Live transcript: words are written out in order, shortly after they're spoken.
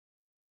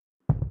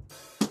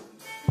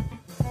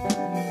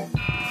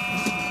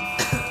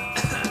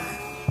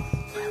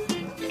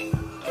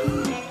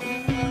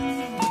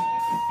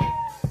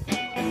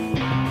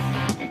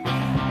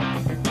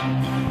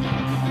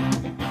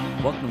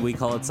welcome to We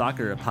Call It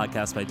Soccer, a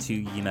podcast by two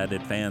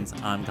United fans.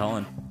 I'm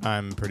Colin.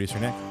 I'm producer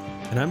Nick.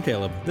 And I'm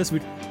Caleb. This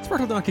week,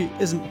 Sparkle Donkey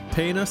isn't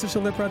paying us to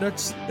show their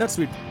products. Next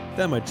week,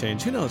 that might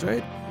change. Who knows,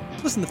 right?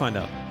 Listen to find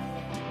out.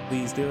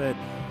 Please do it.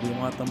 We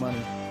want the money.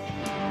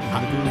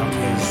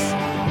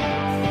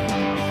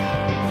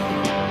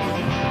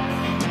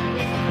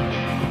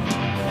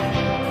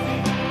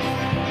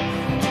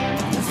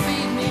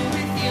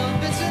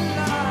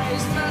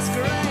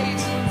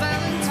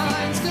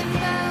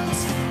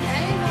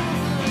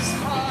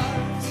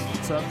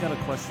 So I've got a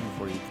question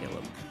for you,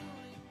 Caleb.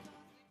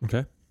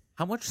 Okay.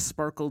 How much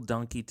Sparkle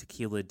Donkey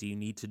tequila do you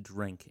need to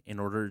drink in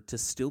order to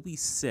still be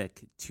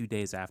sick 2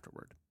 days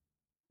afterward?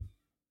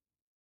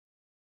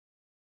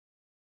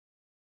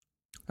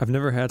 I've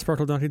never had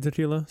Sparkle Donkey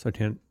tequila, so I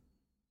can't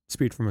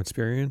speak from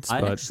experience, I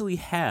but actually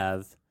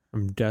have.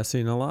 I'm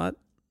guessing a lot.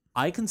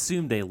 I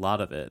consumed a lot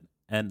of it,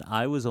 and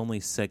I was only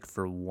sick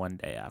for 1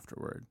 day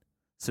afterward.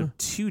 So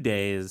 2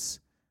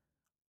 days.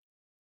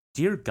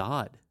 Dear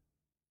God.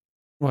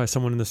 Why, is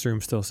someone in this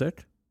room still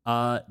sick?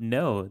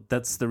 No,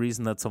 that's the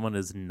reason that someone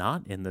is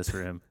not in this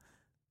room.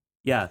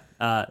 Yeah.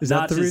 Is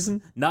that the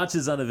reason? Notch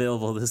is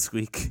unavailable this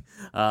week.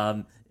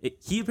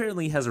 He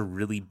apparently has a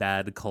really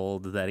bad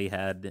cold that he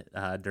had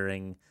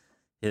during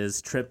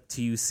his trip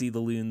to see the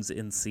Loons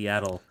in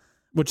Seattle.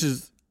 Which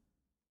is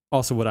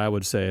also what I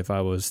would say if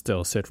I was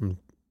still sick from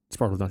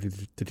Sparkle Donkey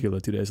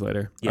tequila 2 days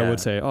later. Yeah. I would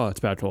say, oh, it's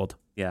bad cold.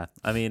 Yeah,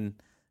 I mean,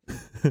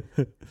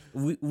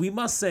 we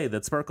must say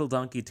that Sparkle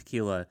Donkey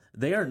Tequila,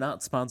 they are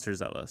not sponsors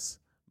of us,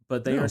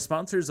 but they are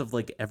sponsors of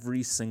like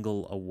every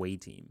single away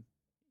team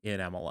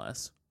in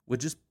MLS,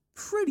 which is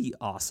pretty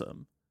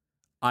awesome,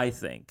 I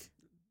think.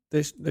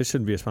 They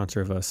shouldn't be a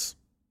sponsor of us.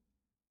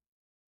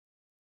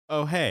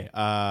 Oh, hey.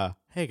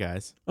 Hey,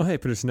 guys. Oh, hey,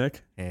 producer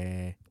Nick.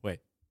 Hey.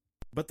 Wait.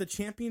 But the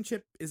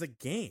championship is a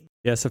game.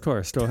 Yes, of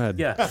course. Go ahead.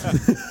 Yeah.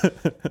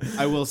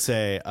 I will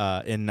say,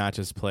 in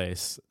Notch's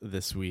place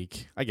this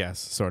week, I guess,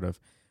 sort of,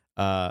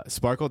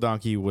 Sparkle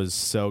Donkey was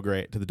so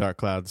great to the Dark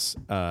Clouds,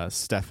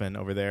 Stefan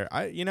over there.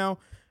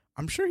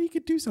 I'm sure he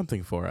could do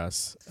something for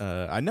us.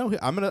 I know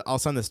I'll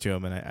send this to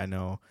him, and I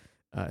know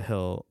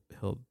he'll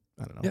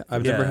I don't know. Yeah,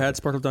 I've never had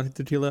Sparkle Donkey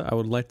tequila. I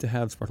would like to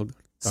have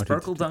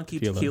Sparkle Donkey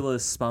Tequila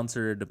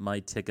sponsored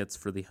my tickets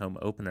for the home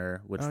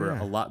opener, which were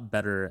a lot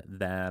better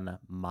than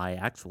my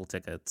actual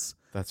tickets.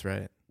 That's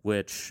right.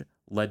 Which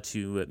led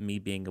to me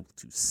being able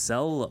to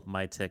sell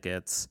my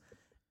tickets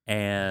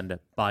and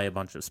buy a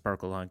bunch of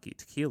Sparkle Donkey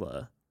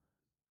tequila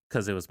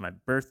because it was my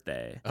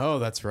birthday. Oh,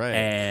 that's right.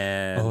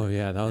 And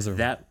that was a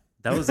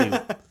that was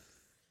a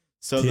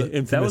so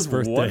that was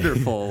birthday.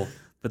 wonderful.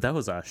 But that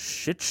was a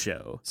shit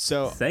show.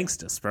 So thanks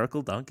to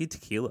Sparkle Donkey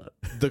Tequila.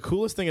 The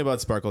coolest thing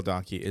about Sparkle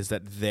Donkey is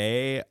that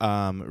they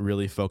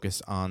really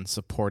focus on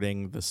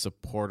supporting the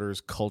supporters'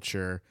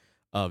 culture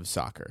of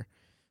soccer.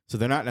 So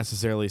they're not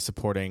necessarily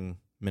supporting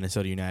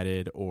Minnesota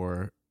United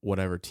or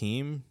whatever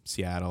team,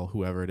 Seattle,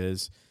 whoever it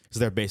is,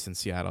 because they're based in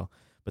Seattle.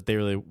 But they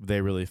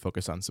really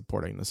focus on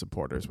supporting the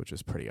supporters, which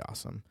is pretty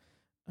awesome.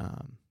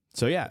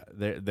 So yeah,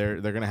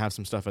 they're gonna have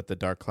some stuff at the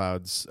Dark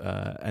Clouds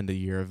end of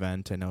year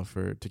event. I know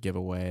to give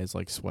away as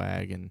like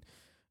swag and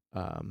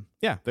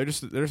they're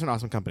just an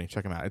awesome company.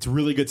 Check them out. It's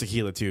really good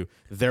tequila too.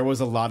 There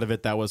was a lot of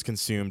it that was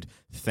consumed.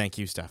 Thank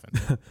you,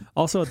 Stefan.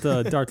 Also at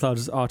the Dark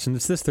Clouds auction,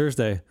 it's this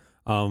Thursday.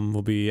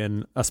 Will be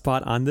in a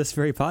spot on this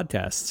very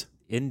podcast.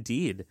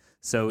 Indeed.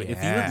 So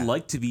if you would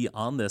like to be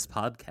on this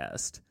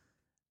podcast,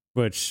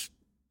 which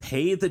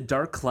pay the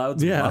Dark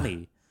Clouds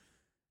money.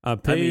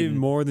 Pay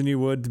more than you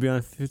would to be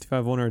on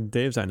 55-1 or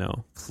Dave's, I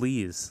know.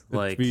 Please.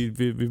 We've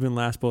been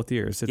last both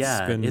years.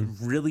 It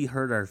really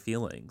hurt our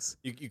feelings.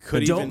 You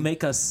could don't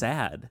make us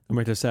sad. Don't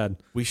make us sad.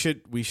 We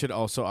should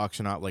also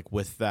auction out, like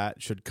with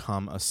that should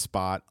come a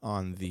spot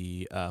on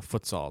the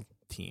futsal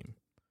team.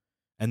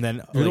 And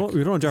then we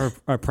don't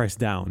drive our price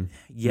down.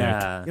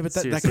 Yeah. Yeah, but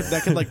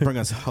that could like bring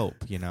us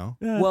hope, you know?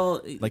 Yeah.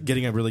 Well, like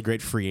getting a really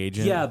great free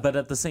agent. Yeah, but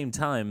at the same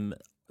time,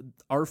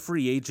 our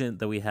free agent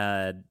that we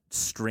had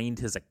strained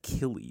his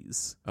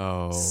Achilles.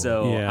 Oh.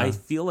 So I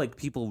feel like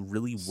people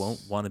really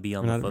won't want to be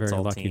on the futsal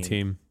very lucky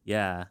team.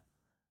 Yeah.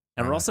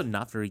 And we're also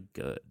not very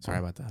good. Sorry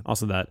about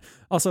that.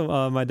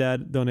 Also, my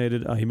dad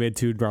donated, he made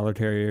 2 growler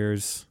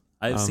terriers.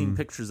 I've seen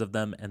pictures of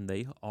them, and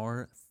they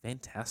are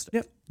fantastic.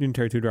 Yep. You can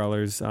carry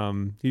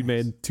 $2. He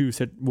made 2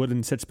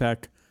 wooden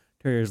 6-pack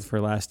terriers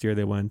for last year.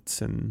 They went,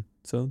 and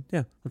so,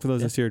 look for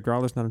those this year.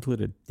 Growlers not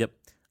included. Yep.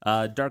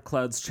 Dark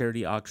Clouds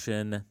charity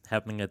auction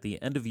happening at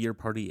the end of year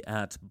party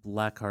at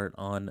Blackheart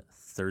on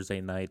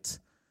Thursday night.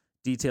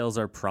 Details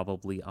are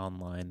probably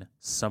online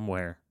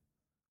somewhere.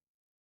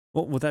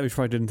 Well, with that, we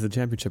probably did into the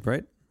championship,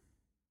 right?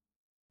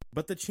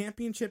 But the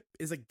championship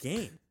is a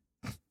game.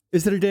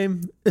 Is it a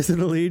game? Is it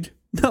a league?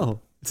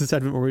 No. It's a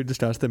segment where we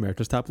discuss the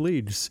America's top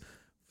leagues.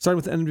 Starting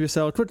with the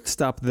NWSL, quick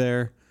stop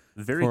there.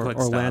 Very quick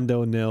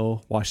Orlando stop.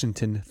 0,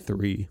 Washington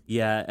 3.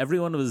 Yeah,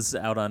 everyone was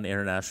out on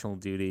international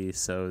duty,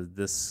 so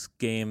this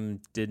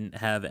game didn't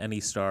have any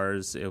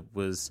stars. It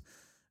was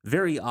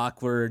very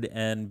awkward,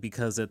 and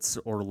because it's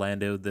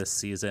Orlando this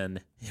season,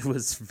 it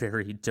was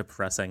very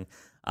depressing.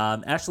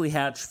 Ashley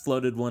Hatch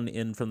floated one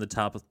in from the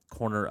top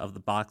corner of the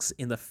box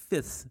in the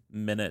 5th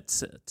minute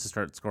to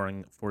start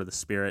scoring for the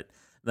Spirit.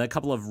 Then a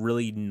couple of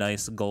really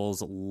nice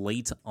goals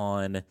late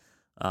on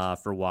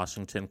for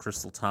Washington.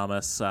 Crystal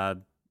Thomas,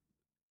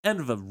 end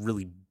of a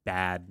really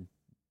bad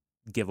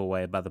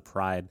giveaway by the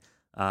Pride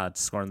to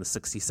score in the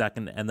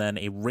 62nd. And then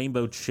a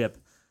rainbow chip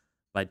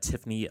by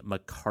Tiffany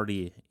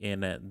McCarty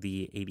in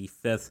the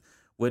 85th,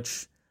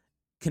 which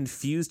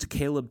confused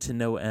Caleb to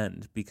no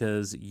end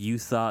because you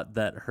thought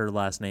that her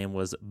last name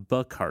was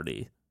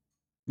Bacardi.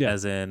 Yeah.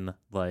 As in,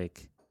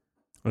 like...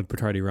 With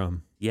Bacardi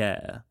rum.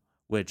 Yeah,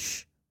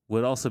 which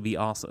would also be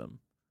awesome.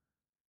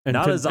 And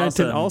Not as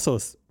awesome. And also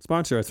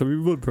sponsor us, so we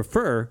would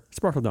prefer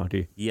Sparkle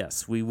Donkey.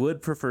 Yes, we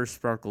would prefer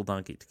Sparkle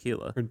Donkey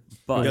Tequila. We're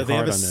But Yeah, they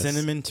have hard a on this.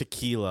 cinnamon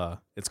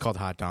tequila. It's called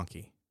Hot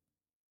Donkey.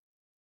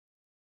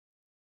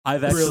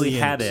 I've actually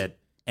Brilliant. had it,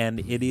 and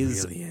it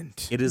is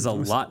Brilliant. it is a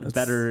lot That's-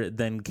 better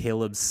than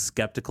Caleb's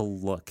skeptical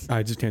look.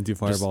 I just can't do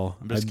Fireball.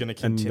 I'm just going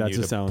to and continue that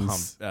just to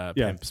sounds,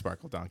 pimp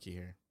Sparkle Donkey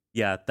here.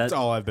 Yeah, That's that.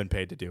 all I've been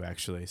paid to do,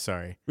 actually.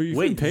 Sorry. Were you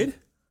Wait. paid?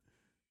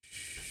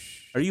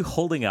 Are you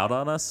holding out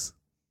on us?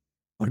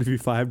 I'll give you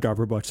 5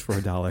 Garber Butts for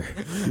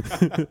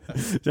 $1.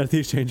 Is that the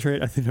exchange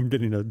rate? I think I'm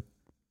getting a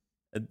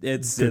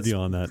It's good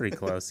deal on that. pretty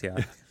close, yeah.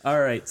 All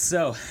right,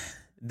 so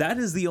that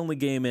is the only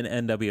game in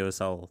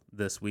NWSL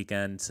this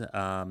weekend.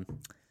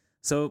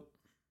 So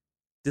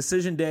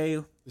Decision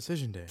Day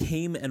Decision day.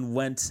 came and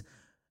went.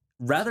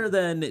 Rather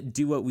than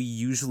do what we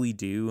usually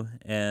do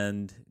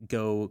and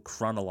go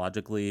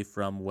chronologically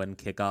from when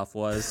kickoff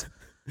was,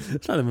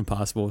 It's not even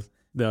possible.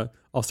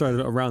 I'll start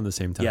it around the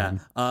same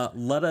time.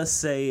 let us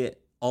say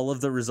all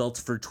of the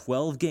results for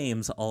 12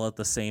 games all at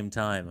the same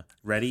time.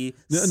 Ready,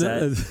 No,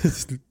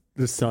 set.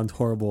 this sounds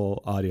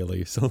horrible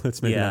audially, so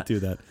let's maybe not do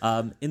that.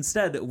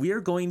 Instead, we are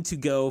going to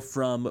go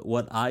from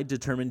what I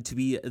determined to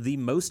be the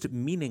most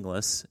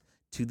meaningless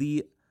to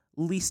the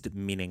least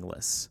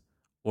meaningless,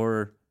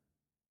 or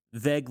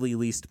vaguely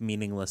least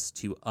meaningless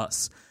to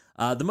us.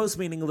 The most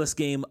meaningless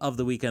game of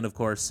the weekend, of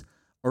course,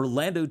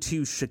 Orlando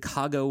 2,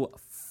 Chicago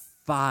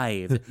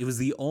 5. It was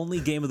the only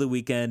game of the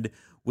weekend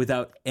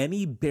without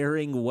any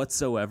bearing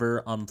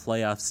whatsoever on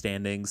playoff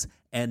standings,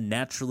 and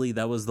naturally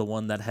that was the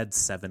one that had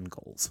 7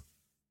 goals.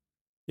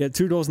 Yeah,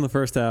 2 goals in the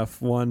first half.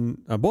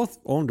 Both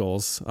own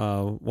goals.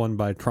 One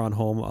by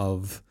Tronholm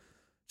of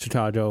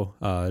Chicago.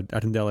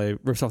 Atendele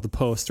rips off the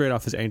post straight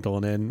off his ankle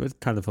and in. It was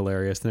kind of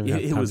hilarious. Didn't even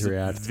have It time was to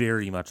react.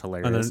 very much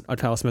hilarious. And then a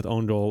Kyle Smith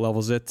own goal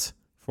levels it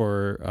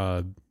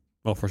for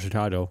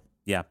Chicago.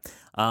 Yeah.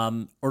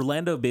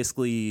 Orlando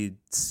basically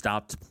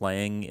stopped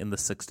playing in the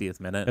 60th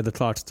minute, And the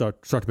clock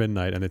struck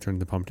midnight and they turned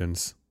to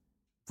pumpkins.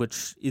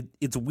 which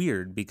it's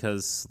weird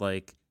because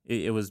like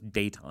it was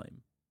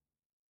daytime.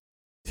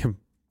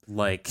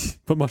 Like,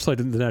 But much like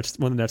one of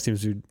the next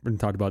teams we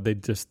talked about, they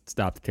just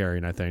stopped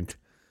caring, I think.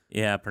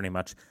 yeah, pretty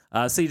much.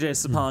 CJ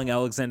Sapong,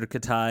 Alexander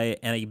Katai,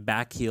 and a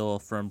back heel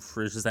from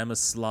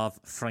Przemysław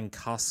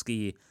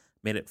Frankowski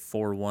made it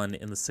 4-1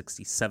 in the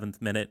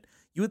 67th minute.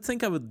 You would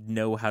think I would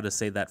know how to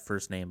say that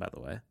first name, by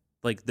the way.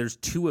 Like, there's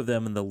 2 of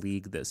them in the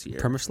league this year.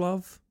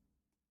 Przemysław?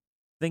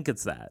 Think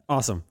it's that.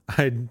 Awesome.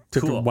 I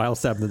took a Cool. wild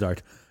stab in the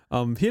dark.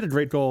 He had a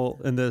great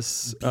goal in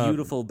this.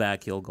 Beautiful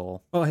back heel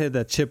goal. He had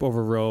that chip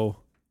over Rowe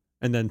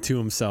and then to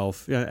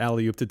himself. Yeah,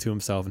 alley-ooped it to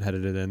himself and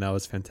headed it in. That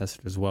was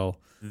fantastic as well.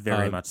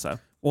 Very much so.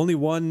 Only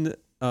one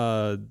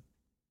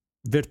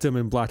victim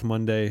in Black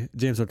Monday,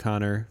 James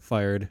O'Connor,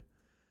 fired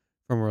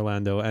from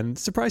Orlando. And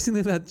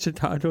surprisingly that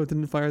Chicago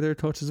didn't fire their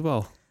coach as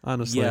well,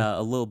 honestly. Yeah,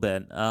 a little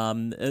bit.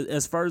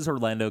 As far as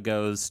Orlando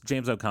goes,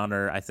 James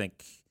O'Connor, I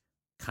think,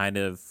 kind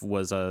of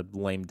was a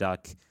lame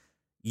duck.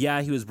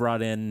 Yeah, he was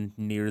brought in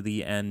near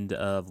the end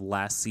of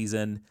last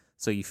season,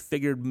 so you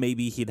figured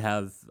maybe he'd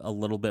have a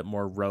little bit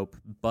more rope.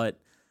 But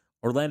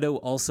Orlando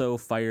also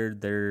fired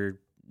their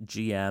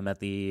GM at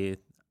the...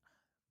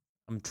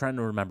 I'm trying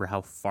to remember how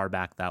far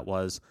back that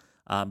was.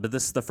 But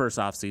this is the first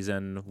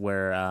offseason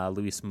where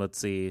Luis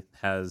Muzzi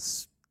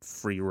has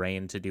free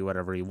reign to do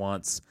whatever he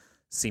wants.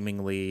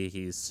 Seemingly,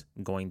 he's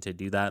going to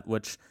do that,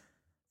 which,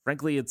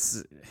 frankly,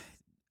 it's...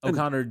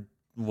 O'Connor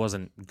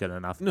wasn't good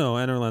enough. No,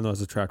 and Orlando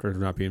has a track record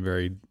of not being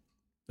very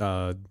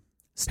Stable.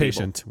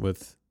 patient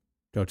with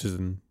coaches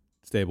and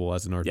stable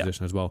as an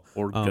organization as well.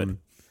 Or good.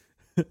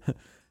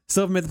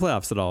 Still haven't made the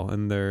playoffs at all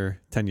in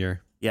their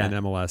tenure in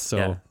MLS. So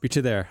Yeah. beat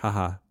you there.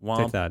 Haha. Womp,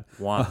 Take that.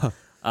 womp.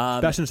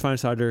 Bastian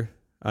Schweinsteiger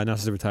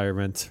announced his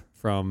retirement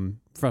from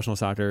professional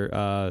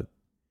soccer.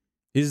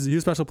 He's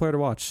a special player to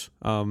watch.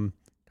 Kind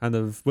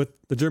of with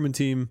the German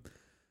team,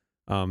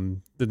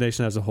 the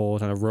nation as a whole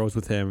kind of rose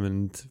with him.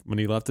 And when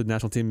he left the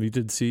national team, you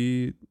did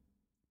see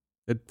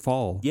it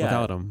fall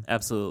without him.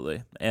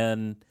 Absolutely.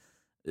 And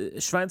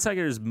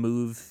Schweinsteiger's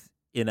move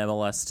in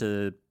MLS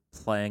to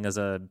playing as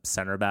a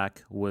center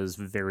back was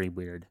very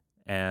weird.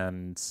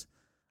 And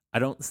I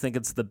don't think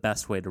it's the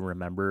best way to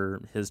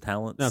remember his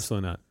talents.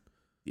 Absolutely not.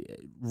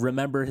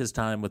 Remember his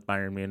time with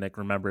Bayern Munich,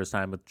 remember his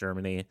time with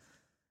Germany,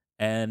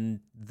 and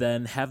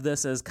then have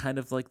this as kind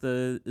of like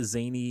the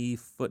zany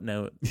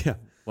footnote Yeah.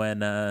 when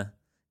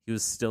he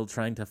was still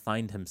trying to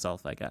find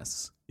himself, I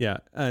guess. Yeah,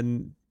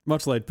 and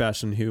much like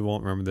Bastion, he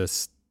won't remember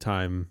this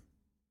time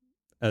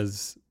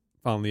as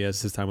fondly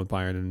as his time with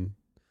Bayern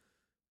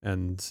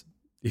and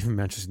even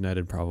Manchester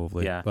United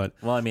probably. Yeah. But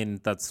well, I mean,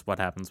 that's what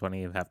happens when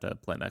you have to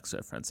play next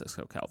to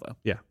Francisco Calvo.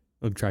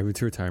 driving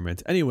to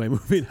retirement. Anyway,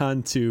 moving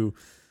on to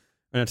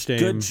our next game.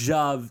 Good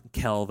job,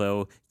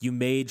 Calvo. You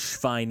made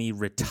Schweini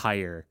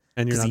retire.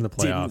 And you're not in the He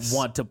playoffs. didn't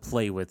want to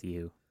play with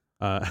you.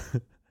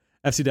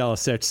 FC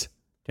Dallas 6,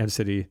 Kansas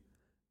City,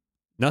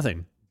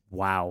 nothing.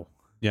 Wow.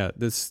 Yeah,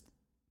 this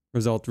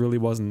result really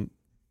wasn't.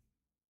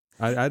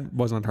 I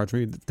wasn't on target for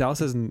me. Dallas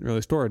hasn't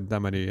really scored that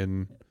many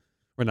hasn't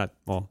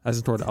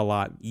scored a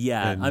lot.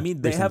 Yeah, in I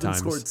mean, they recent haven't times.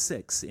 scored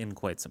 6 in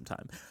quite some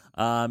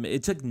time.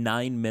 It took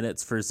 9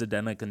 minutes for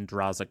Zdenek and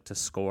Drazic to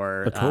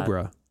score. The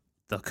Cobra.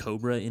 The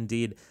Cobra,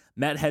 indeed.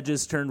 Matt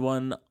Hedges turned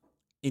one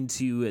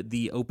into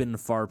the open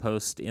far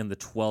post in the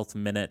 12th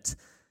minute.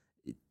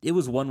 It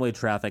was one-way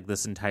traffic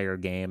this entire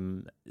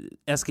game.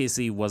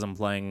 SKC wasn't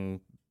playing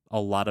a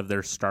lot of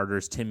their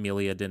starters. Tim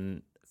Melia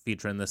didn't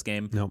feature in this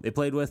game. Nope. They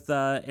played with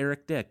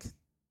Eric Dick.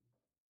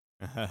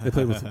 They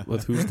played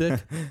with whose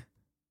dick?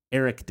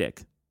 Eric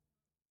Dick.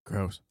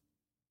 Gross.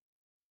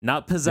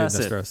 Not Yeah, that's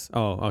possessive. gross.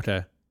 Oh,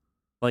 okay.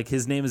 Like,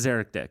 his name is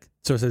Eric Dick.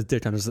 So it says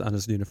dick on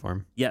his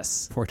uniform.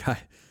 Yes. Poor guy.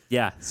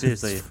 Yeah,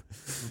 seriously.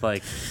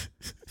 Like,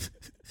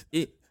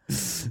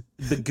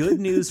 the good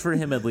news for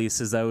him, at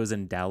least, is I was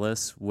in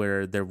Dallas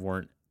where there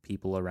weren't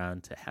people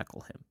around to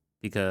heckle him,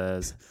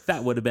 because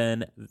that would have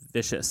been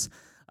vicious.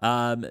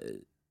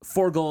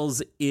 4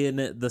 goals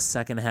in the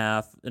second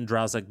half, and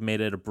Drazic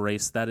made it a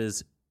brace. That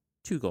is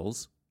 2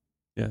 goals.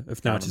 Yeah,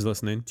 if Got not, him. he's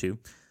listening 2.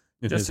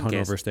 in Just his in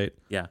case. hungover state.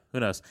 Yeah, who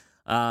knows?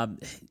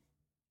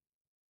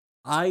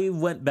 I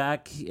went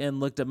back and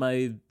looked at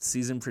my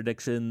season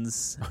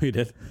predictions. Oh, you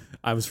did?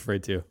 I was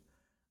afraid to.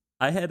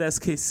 I had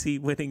SKC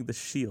winning the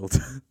Shield.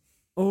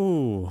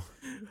 Oh.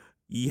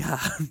 Yeah.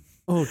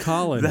 Oh,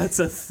 Colin. That's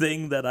a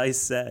thing that I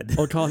said.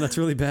 Oh, Colin, that's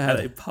really And I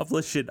bad.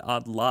 published it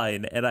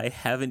online, and I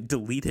haven't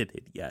deleted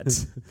it yet.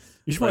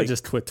 You should probably like-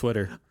 just quit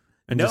Twitter.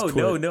 And No, just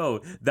quit. no.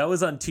 That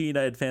was on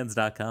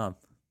TwoUnitedFans.com.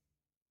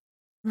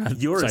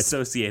 You're Sites.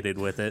 associated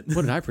with it.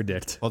 What did I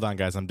predict? Hold on,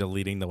 guys. I'm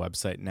deleting the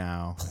website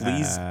now.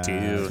 Please do.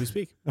 As we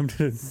speak.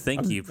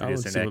 Thank you, I don't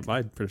producer see Nick. what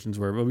my predictions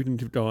were, but we can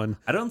keep going.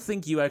 I don't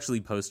think you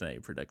actually posted any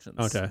predictions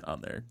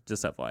on there.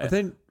 Just FYI. I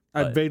think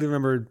I But- vaguely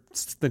remember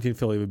thinking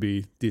Philly would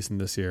be decent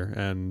this year,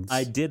 and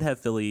I did have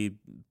Philly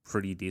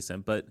pretty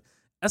decent, but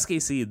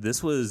SKC,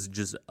 this was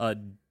just a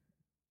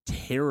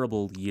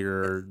terrible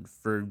year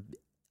for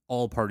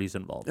all parties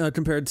involved.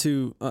 compared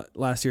to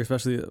last year,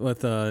 especially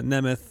with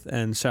Nemeth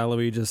and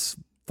Shallowy just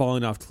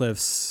falling off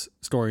cliffs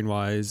scoring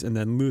wise, and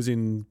then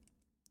losing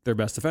their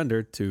best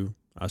defender to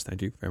us.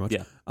 Thank you very much.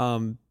 Yeah.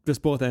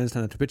 Just both ends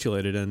kind of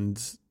capitulated, and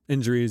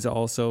injuries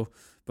also.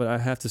 But I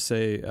have to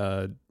say,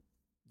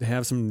 they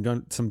have some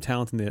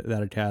talent in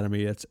that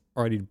academy that's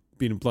already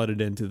being blooded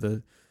into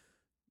the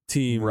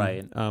team.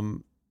 Right.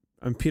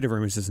 And Peter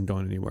Vermes isn't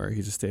going anywhere.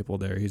 He's a staple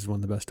there. He's one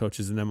of the best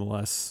coaches in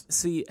MLS.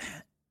 See,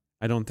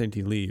 I don't think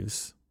he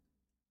leaves.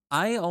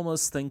 I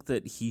almost think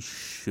that he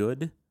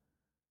should,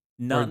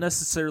 not Or-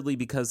 necessarily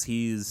because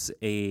he's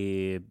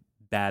a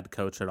bad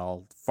coach at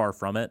all. Far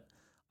from it.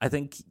 I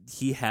think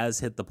he has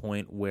hit the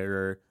point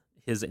where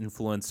his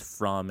influence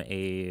from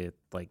a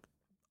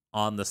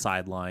on the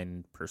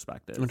sideline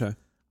perspective. Okay.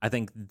 I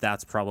think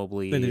that's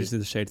probably They just need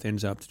to shade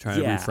things up to try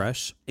to Yeah.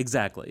 refresh.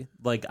 exactly.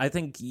 I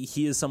think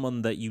he is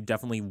someone that you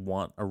definitely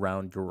want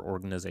around your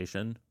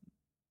organization,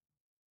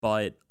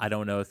 but I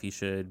don't know if he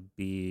should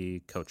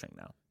be coaching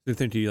now. Do you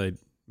think he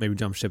maybe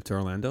jump ship to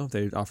Orlando if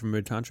they offer him a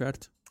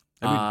mid-contract?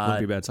 That wouldn't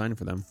be a bad sign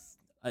for them.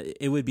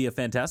 It would be a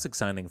fantastic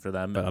signing for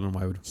them. But I don't know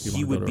why would he want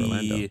to would go to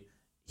Orlando. be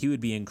he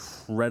would be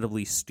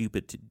incredibly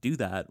stupid to do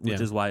that, which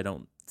Yeah. is why I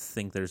don't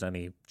think there's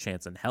any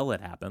chance in hell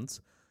it happens.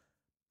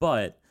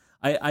 But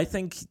I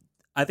think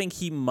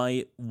he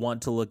might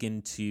want to look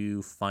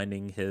into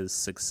finding his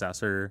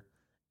successor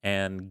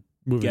and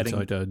Moving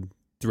getting- to a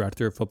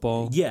director of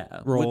football.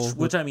 yeah, role which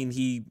with- I mean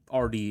he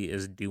already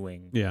is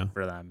doing Yeah.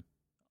 for them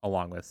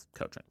along with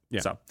coaching.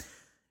 Yeah. So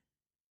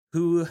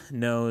who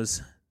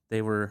knows?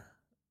 They were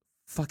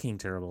fucking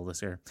terrible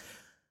this year.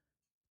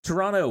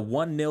 Toronto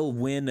 1-0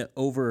 win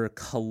over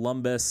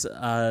Columbus.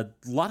 A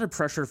lot of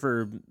pressure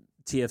for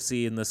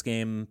TFC in this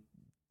game.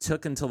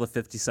 Took until the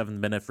 57th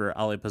minute for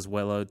Ale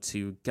Pozuelo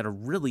to get a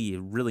really,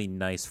 really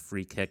nice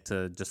free kick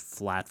to just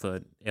flat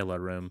foot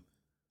Ilarum.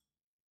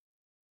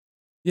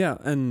 Yeah,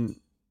 and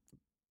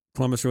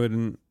Columbus really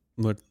didn't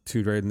look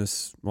too great in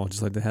this. Well,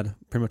 just like they had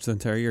pretty much the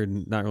entire year.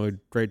 Not really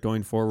great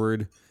going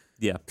forward.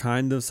 Yeah.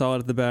 Kind of solid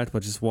at the back,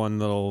 but just one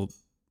little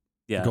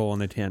Yeah. goal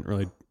and they can't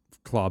really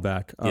claw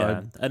back.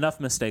 Yeah. Enough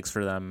mistakes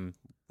for them.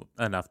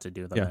 Enough to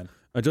do them Yeah. in.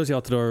 Josie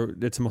Altidore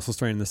did some muscle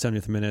strain in the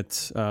 70th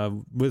minute,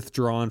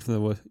 withdrawn from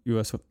the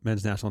U.S.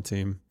 men's national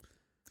team.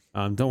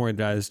 Don't worry,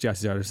 guys.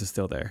 Jesse Zardes is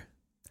still there.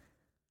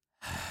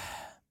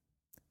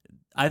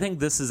 I think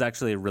this is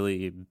actually a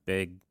really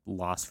big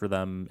loss for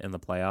them in the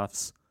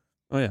playoffs.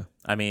 Oh, yeah.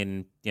 I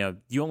mean, you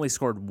only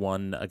scored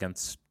 1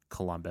 against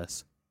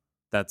Columbus.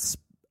 That's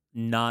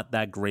not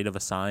that great of a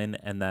sign,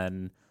 and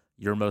then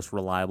your most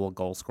reliable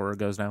goal scorer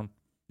goes down.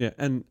 Yeah,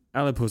 and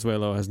Ale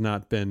Pozuelo has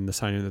not been the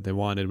signing that they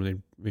wanted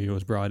when he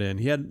was brought in.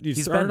 He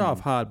started off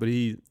hot, but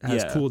he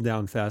has cooled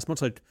down fast,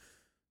 much like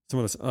some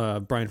of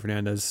the Brian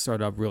Fernandez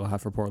started up real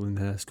hot for Portland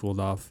and has cooled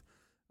off.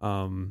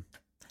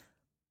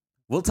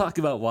 We'll talk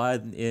about why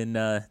in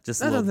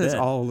just a little bit. That's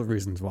all the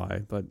reasons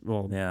why, but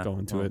we'll go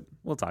into it.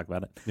 We'll talk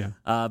about it.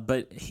 Yeah.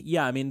 But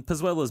yeah, I mean,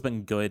 Pozuelo's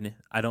been good.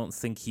 I don't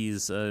think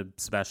he's a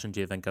Sebastian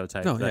Giovinco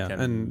type. No,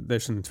 and they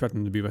shouldn't expect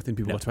him to be. I think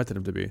people expected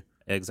him to be.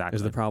 Exactly.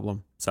 Is the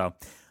problem. So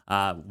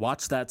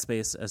watch that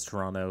space as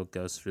Toronto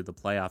goes through the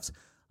playoffs.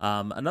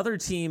 Another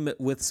team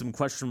with some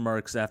question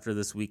marks after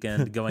this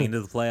weekend going into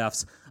the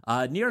playoffs.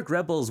 New York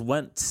Red Bulls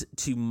went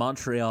to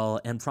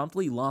Montreal and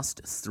promptly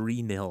lost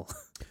 3-0.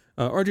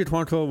 RJ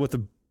Twanko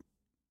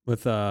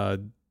with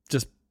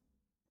just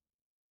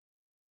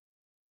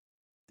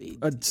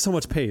so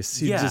much pace.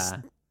 He just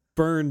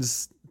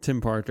burns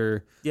Tim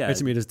Parker. Yeah,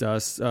 makes him eat his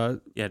dust.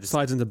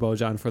 Slides into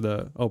Bojan for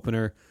the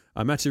opener.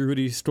 Matthew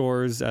Rudy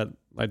scores at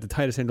like the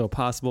tightest angle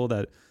possible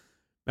that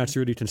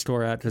Matthew Rudy can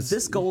score at.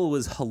 This goal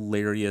was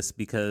hilarious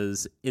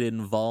because it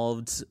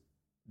involved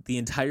the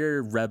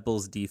entire Red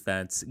Bulls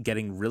defense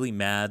getting really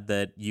mad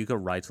that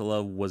Jukka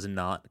Raitala was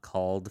not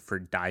called for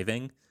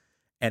diving.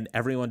 And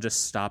everyone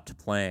just stopped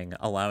playing,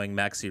 allowing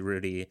Maxi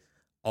Rudy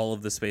all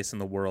of the space in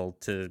the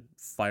world to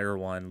fire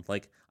one.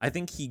 Like, I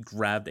think he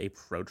grabbed a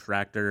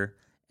protractor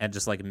and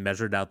just like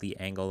measured out the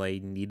angle they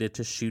needed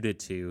to shoot it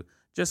to,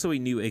 just so he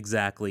knew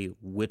exactly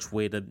which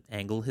way to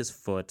angle his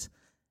foot.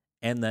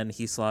 And then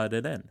he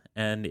slotted it in,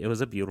 and it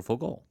was a beautiful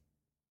goal.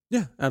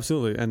 Yeah,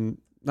 absolutely. And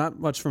not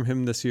much from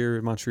him this year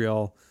in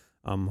Montreal.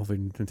 Hopefully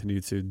we can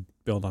continue to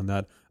build on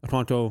that.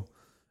 Atwanto,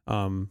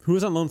 who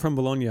was on loan from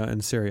Bologna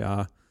in Serie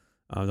A.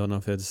 I don't know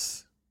if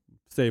his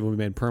stay will be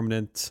made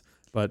permanent,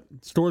 but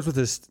scores with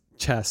his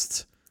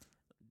chest.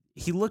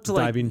 He looked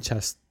like diving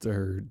chest.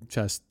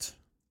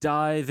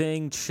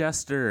 Diving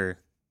Chester.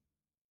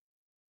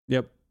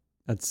 Yep,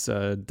 that's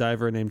a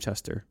diver named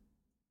Chester.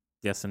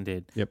 Yes,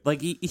 indeed. Yep.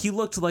 Like he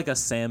looked like a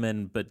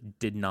salmon, but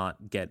did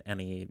not get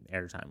any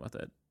airtime with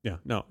it. Yeah,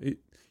 no, he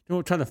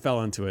kind of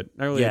fell into it.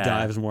 Not really a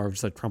dive, it was more of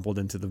just like crumpled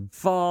into the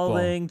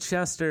falling ball.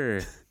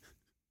 Chester.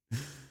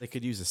 They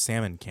could use a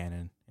salmon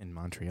cannon in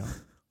Montreal.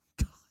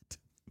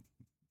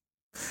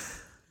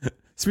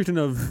 Speaking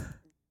of,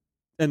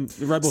 and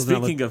the Red Bulls.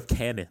 Speaking of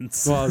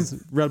cannons, well,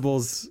 Red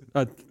Bulls.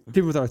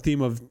 Keeping with our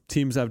theme of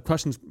teams that have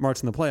question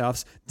marks in the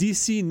playoffs.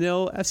 DC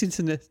 0,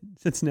 FC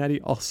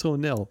Cincinnati also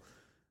 0.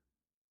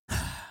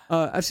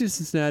 FC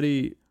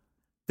Cincinnati.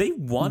 They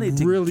wanted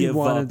to really give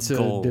wanted up to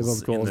goals give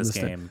up goals in this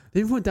game.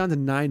 They went down to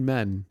 9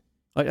 men,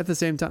 like at the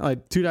same time.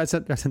 Like 2 guys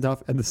got sent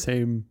off at the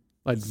same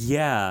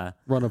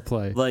run of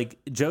play. Like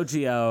Joe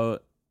Gio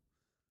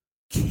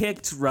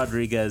kicked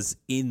Rodriguez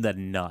in the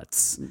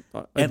nuts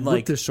and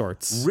ripped his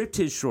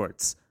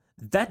shorts.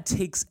 That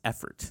takes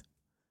effort.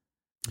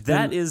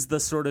 That is the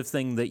sort of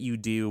thing that you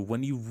do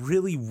when you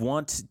really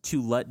want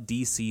to let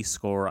DC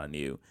score on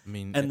you. I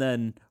mean, and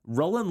then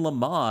Roland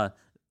Lamah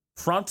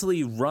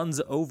promptly runs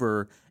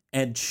over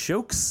and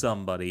chokes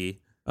somebody.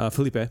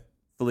 Felipe,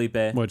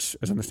 which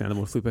is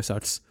understandable. Felipe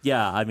sucks.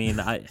 Yeah, I mean,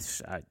 I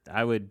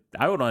would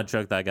want to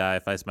choke that guy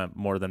if I spent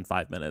more than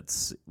 5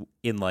 minutes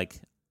in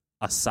like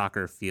a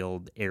soccer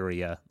field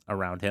area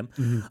around him.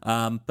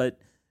 Mm-hmm. But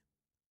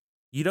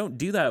you don't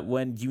do that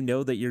when you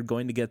know that you're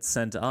going to get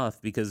sent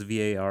off because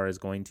VAR is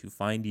going to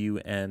find you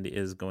and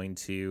is going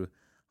to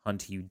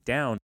hunt you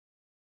down.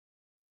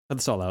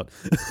 That's all out.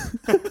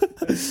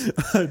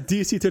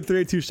 DC took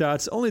 32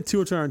 shots, only 2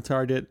 which are on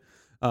target.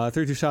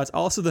 32 shots,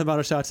 also the amount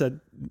of shots that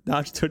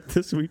Notch took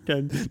this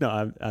weekend.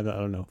 No, I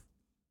don't know.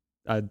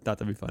 I thought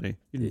that'd be funny.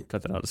 You can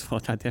cut that out as well.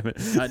 God damn it.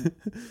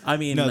 I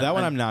mean, no, that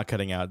one I'm not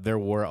cutting out. There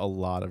were a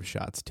lot of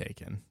shots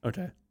taken.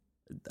 Okay.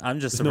 I'm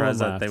just surprised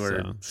that they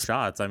were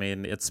shots. I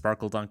mean, it's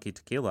Sparkle Donkey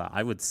Tequila.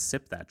 I would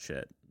sip that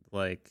shit.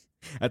 Like,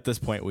 at this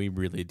point, we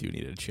really do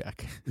need a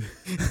check.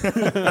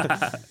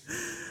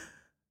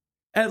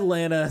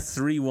 Atlanta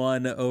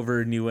 3-1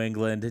 over New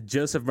England.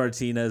 Joseph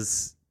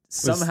Martinez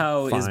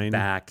somehow is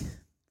back.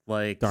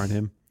 Like, darn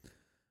him.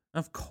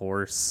 Of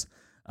course.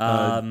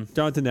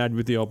 Jonathan Nad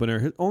with the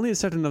opener. Only his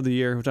second of the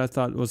year, which I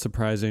thought was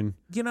surprising.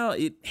 You know,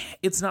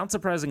 it's not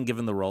surprising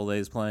given the role that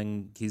he's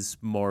playing. He's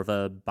more of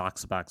a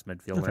box-to-box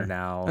midfielder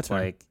now. That's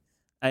like,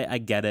 I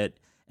get it.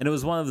 And it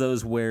was one of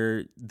those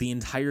where the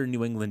entire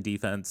New England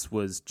defense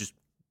was just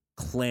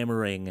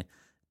clamoring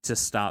to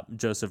stop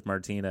Joseph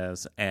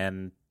Martinez,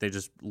 and they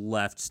just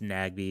left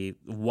Nagbe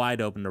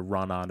wide open to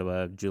run onto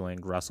a Julian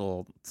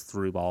Gressel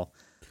through ball.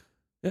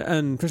 Yeah,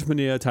 and Christian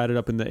Bonilla tied it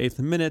up in the 8th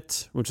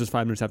minute, which was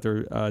 5 minutes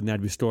after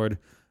Nagbe scored.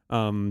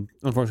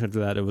 Unfortunately, after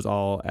that, it was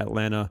all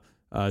Atlanta.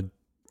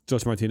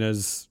 Joseph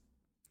Martinez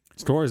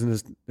scores in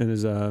his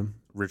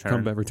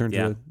return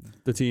to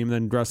the team.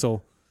 Then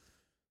Gressel,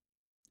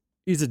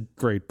 he's a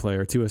great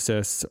player. 2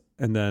 assists,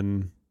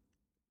 and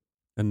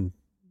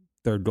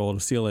third goal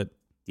to seal it.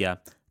 Yeah.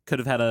 could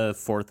have had a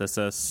fourth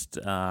assist.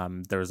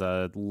 There was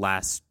a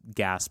last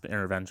gasp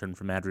intervention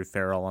from Andrew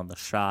Farrell on the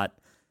shot.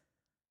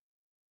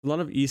 A lot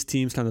of East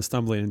teams kind of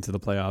stumbling into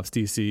the playoffs.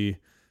 DC,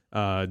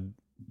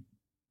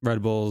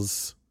 Red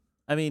Bulls,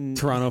 I mean,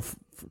 Toronto,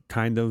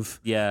 kind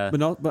of. yeah.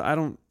 But I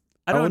don't.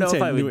 I don't wouldn't know say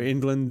if I New would.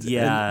 England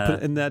Yeah.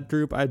 in that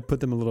group. I'd put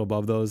them a little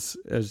above those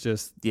as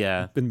just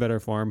Yeah. been better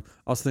form.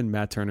 Also think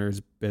Matt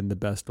Turner's been the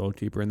best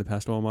goalkeeper in the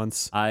past 12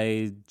 months.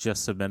 I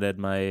just submitted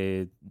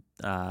my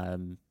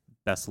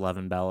best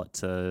 11 ballot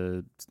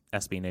to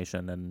SB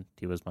Nation, and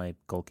he was my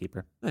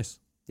goalkeeper. Nice.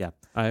 Yeah.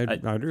 I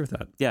agree with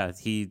that. Yeah,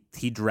 he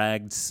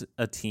dragged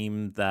a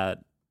team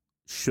that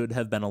should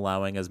have been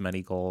allowing as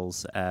many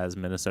goals as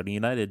Minnesota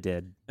United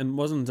did. And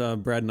wasn't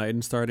Brad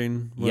Knighton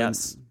starting?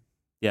 Yes.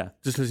 Yeah.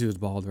 Just because he was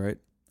bald, right?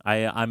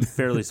 I'm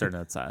fairly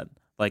certain it's that.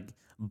 Like,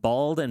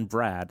 Bald and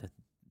Brad,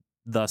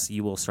 thus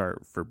you will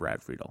start for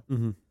Brad Friedel.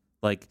 Mm-hmm.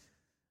 Like,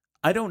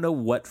 I don't know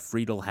what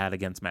Friedel had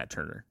against Matt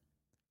Turner.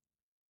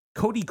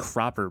 Cody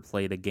Cropper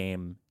played a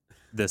game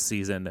this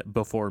season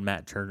before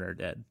Matt Turner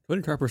did.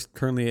 Cody Cropper's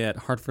currently at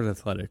Hartford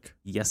Athletic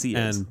Yes, he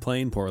is. and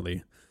playing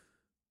poorly.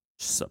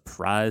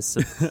 Surprise,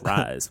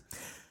 surprise.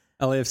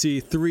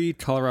 LAFC 3,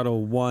 Colorado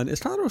 1.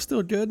 Is Colorado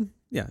still good?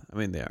 Yeah, I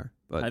mean, they are.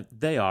 But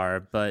They are,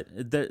 but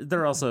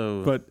they're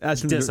also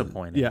asking them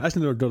disappointing.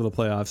 asking them to go to the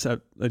playoffs,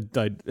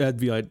 I'd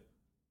be like,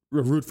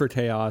 root for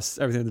chaos,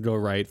 everything to go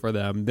right for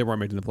them. They weren't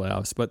making the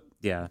playoffs, but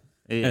Yeah.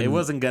 It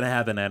wasn't going to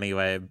happen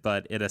anyway,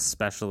 but it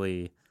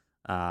especially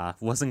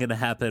wasn't going to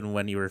happen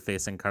when you were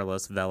facing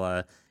Carlos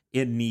Vela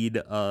in need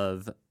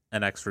of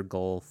an extra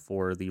goal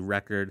for the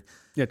record.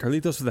 yeah,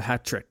 Carlitos with a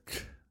hat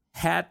trick.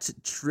 Hat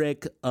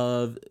trick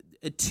of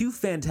 2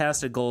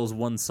 fantastic goals,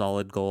 1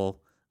 solid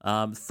goal.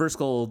 First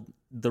goal,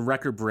 the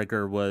record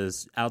breaker,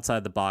 was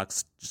outside the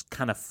box, just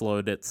kind of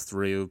flowed it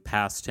through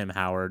past Tim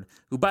Howard,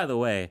 who, by the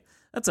way,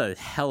 that's a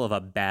hell of a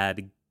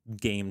bad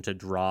game to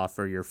draw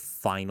for your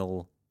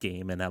final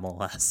game in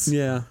MLS.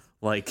 Yeah.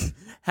 Like,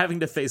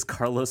 having to face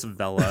Carlos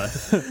Vela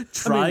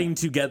trying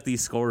to get the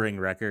scoring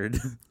record.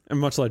 And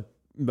much like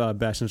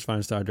Bastian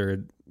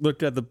Schweinsteiger,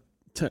 looked at the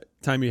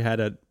time he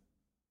had at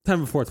time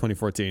before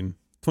 2014.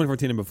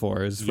 2014 and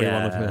before is where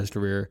he looked at his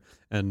career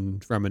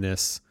and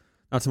reminisce.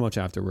 Not so much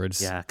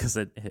afterwards. Yeah, because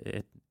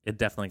it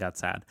definitely got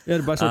sad. He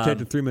had a bicycle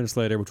kick 3 minutes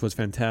later, which was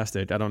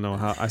fantastic. I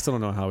still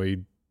don't know how he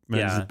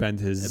managed to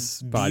bend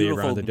his body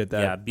around and did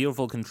that. Yeah,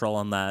 beautiful control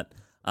on that.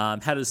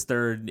 Had his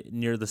third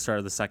near the start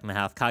of the second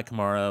half. Kai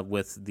Kamara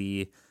with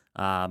the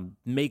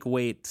make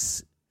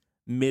weight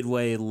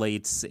midway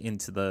late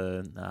into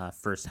the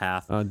first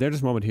half. There's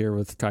this moment here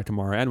with Kai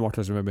Kamara and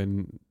Walters have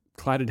been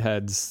collided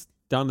heads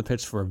down the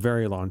pitch for a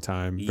very long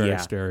time. Very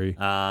scary.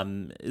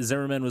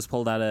 Zimmerman was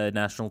pulled out of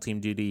national team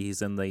duty.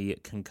 He's in the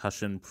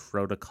concussion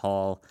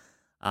protocol.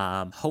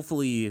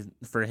 Hopefully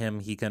for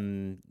him, he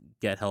can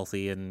get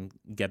healthy and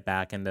get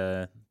back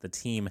into the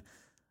team.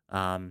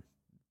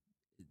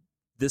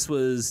 This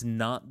was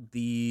not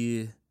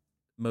the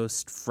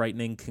most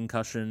frightening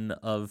concussion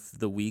of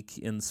the week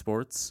in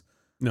sports.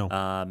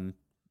 No.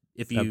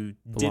 If you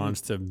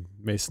belongs to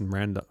Mason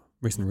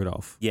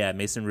Rudolph. Yeah,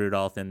 Mason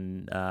Rudolph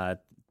and the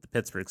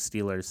Pittsburgh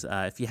Steelers.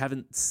 If you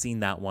haven't seen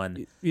that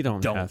one, you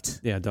don't don't. have to.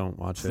 Yeah, don't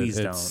watch Please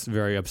it. It's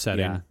very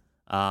upsetting.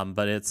 Yeah.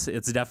 But it's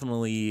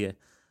definitely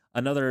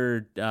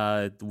another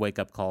wake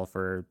up call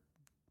for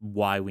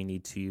why we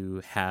need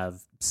to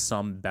have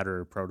some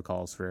better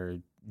protocols for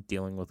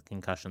dealing with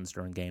concussions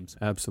during games.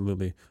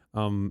 Absolutely.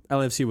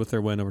 LAFC with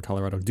their win over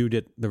Colorado did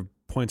it. Their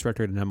points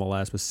record in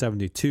MLS was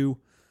 72.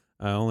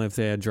 Only if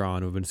they had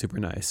drawn, it would have been super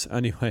nice.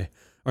 Anyway,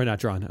 or not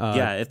drawn.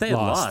 If they had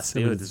lost,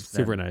 it it would would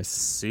super nice.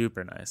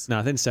 Super nice. No,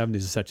 I think 70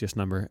 is the sexiest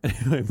number.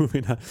 Anyway,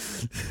 moving on.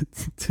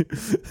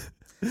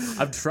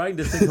 I'm trying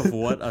to think of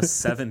what a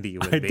 70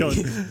 would be. Don't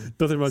think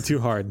about it too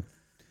hard.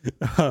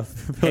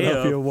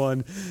 Philadelphia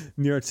 1,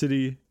 New York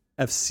City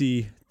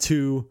FC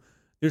 2.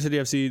 New York City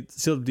FC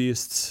sealed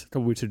beasts a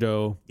couple weeks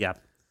ago. Yeah.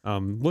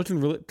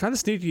 Looking really kind of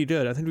sneaky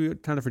good. I think we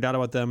kind of forgot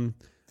about them.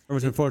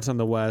 Everyone's been focused on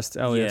the West,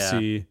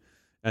 LAFC,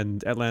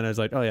 and Atlanta's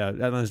like, oh yeah,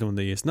 Atlanta's doing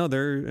the East. No,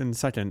 they're in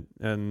second,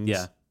 and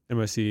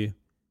NYC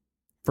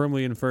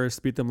firmly in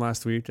first. Beat them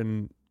last week,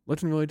 and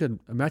looking really good.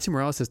 Matthew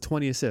Morales has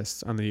 20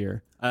 assists on the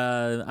year.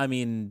 I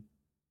mean,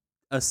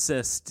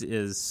 assist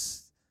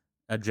is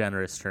a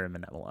generous term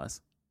in MLS.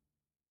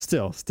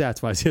 Still,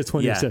 stats-wise, he has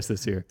 20 assists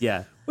this year.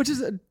 Yeah. Which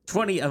is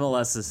 20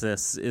 MLS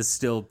assists is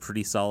still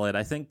pretty solid.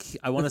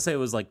 I want to say it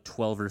was like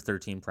 12 or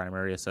 13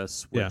 primary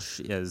assists, which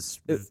is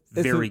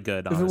very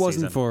good on If it a wasn't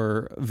season.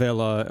 for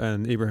Vela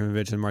and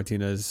Ibrahimovic and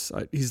Martinez,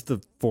 he's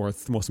the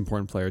fourth most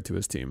important player to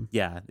his team.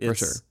 Yeah. For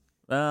sure.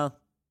 Well,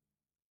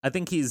 I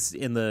think he's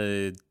in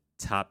the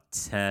top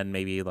 10,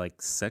 maybe like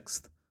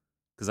 6th,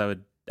 because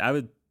I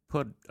would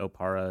put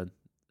Opara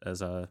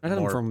as a I had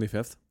him firmly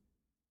fifth.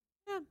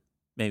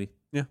 maybe.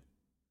 Yeah.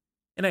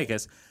 In any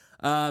case,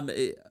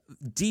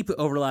 deep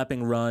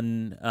overlapping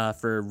run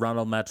for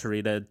Ronald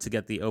Matarrita to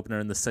get the opener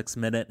in the 6th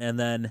minute, and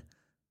then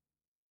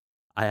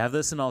I have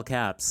this in all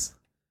caps.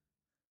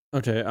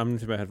 Okay, I'm going to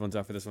take my headphones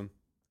off for this one.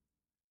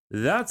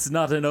 That's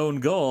not an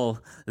own goal.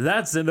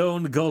 That's an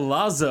own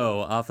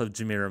golazo off of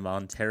Jamiro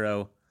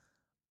Montero.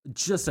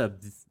 Just a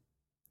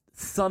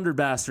thunder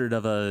bastard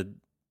of a...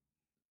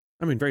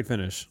 I mean, great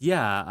finish.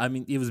 Yeah, I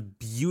mean, it was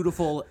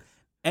beautiful.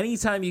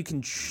 Anytime you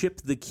can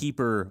chip the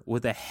keeper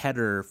with a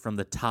header from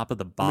the top of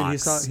the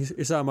box. I mean,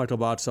 he saw Michael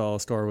Botzall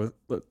score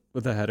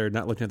with a header,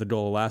 not looking at the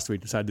goal last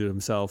week, decided to do it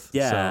himself.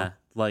 Yeah, so.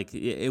 like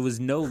it was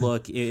no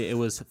look. It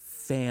was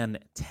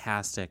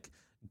fantastic.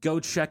 Go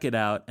check it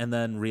out and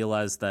then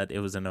realize that it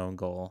was an own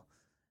goal.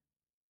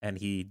 And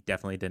he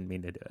definitely didn't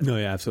mean to do it. No,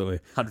 yeah, absolutely.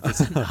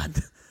 100%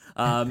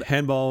 not.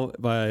 Handball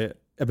by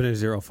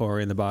Ebenezer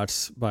 04 in the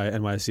box by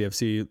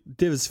NYCFC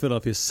gives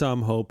Philadelphia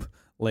some hope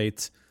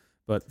late,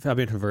 but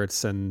Fabian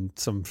converts and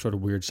some sort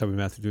of weird shoving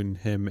match between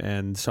him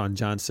and Sean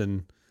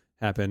Johnson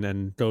happened,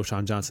 and go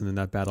Sean Johnson in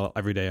that battle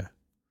every day.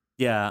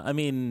 Yeah, I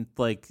mean,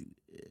 like,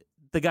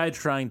 the guy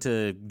trying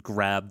to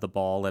grab the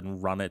ball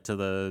and run it to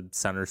the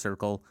center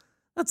circle,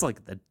 that's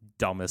like the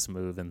dumbest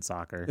move in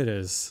soccer. It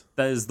is.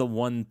 That is the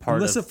one part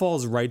Unless it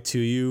falls right to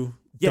you,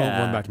 don't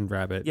run back and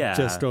grab it. Yeah.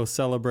 Just go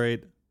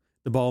celebrate.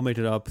 The ball made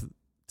it up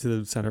to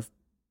the center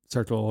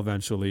circle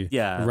eventually.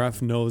 Yeah. The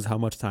ref knows how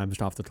much time is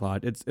off the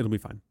clock. It'll be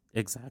fine.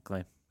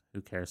 Exactly.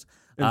 Who cares?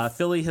 And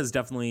Philly has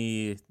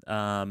definitely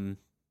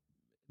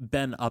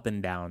been up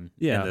and down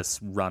in this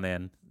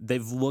run-in.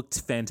 They've looked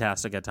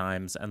fantastic at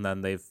times, and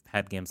then they've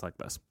had games like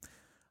this.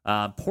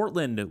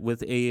 Portland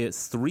with a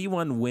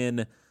 3-1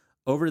 win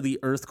over the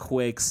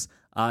Earthquakes.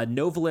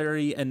 No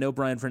Valeri and no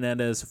Brian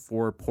Fernandez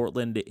for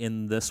Portland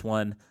in this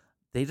one.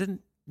 They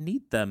didn't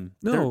need them.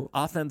 No. Their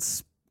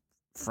offense,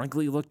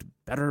 frankly, looked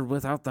better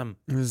without them.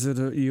 Is it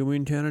a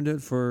Ewing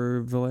candidate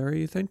for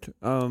Valeri, you think?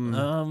 Maybe,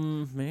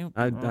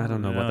 I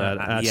don't know about that.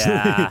 Actually.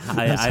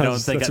 Yeah, I don't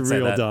think that's I'd say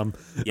real that. dumb.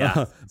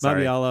 Yeah,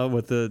 sorry. Mabiala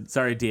with the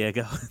Sorry,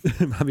 Diego.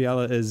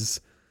 Mabiala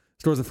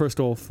scores the first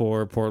goal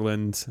for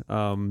Portland.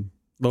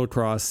 Low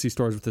cross, he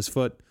scores with his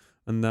foot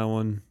on that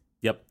one.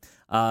 Yep.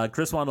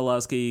 Chris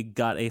Wondolowski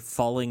got a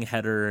falling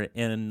header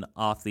in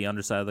off the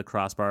underside of the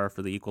crossbar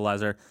for the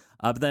equalizer.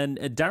 But then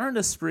Darren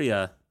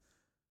Asprilla,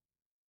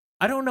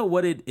 I don't know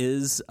what it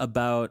is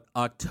about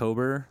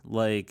October.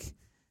 Like,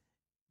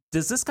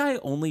 does this guy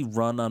only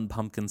run on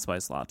pumpkin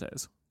spice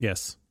lattes?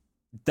 Yes.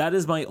 That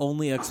is my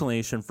only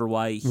explanation for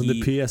why When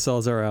the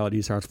PSLs are out,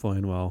 he starts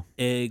playing well.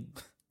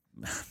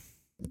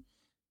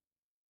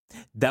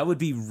 That would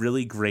be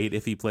really great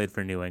if he played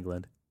for New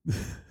England.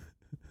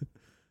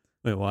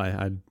 Wait,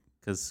 why?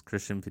 Because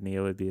Christian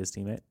Pinillo would be his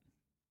teammate.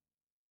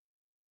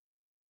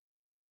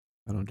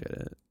 I don't get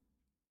it.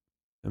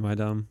 Am I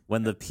dumb?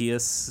 When the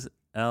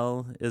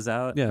PSL is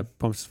out? Yeah,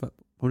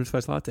 pumpkin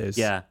spice lattes.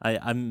 Yeah,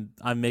 I'm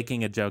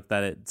making a joke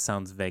that it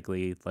sounds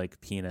vaguely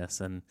like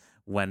penis, and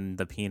when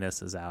the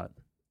penis is out.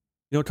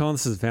 You know, Colin,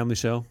 this is a family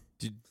show.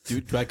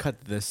 Do I cut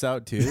this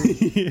out too?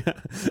 Yeah,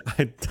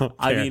 I don't care.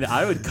 I mean,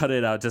 I would cut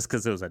it out just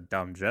because it was a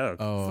dumb joke,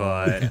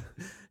 but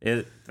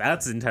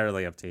that's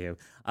entirely up to you.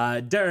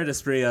 Darren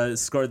Asprilla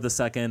scored the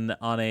second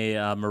on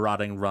a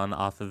marauding run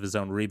off of his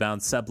own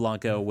rebound. Seb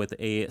Blanco with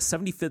a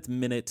 75th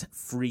minute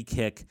free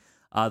kick.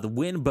 The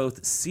win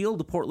both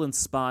sealed Portland's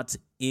spot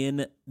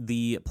in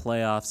the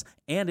playoffs,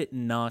 and it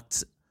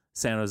knocked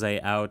San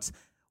Jose out,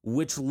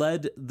 which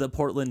led the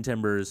Portland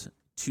Timbers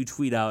to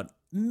tweet out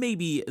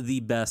maybe the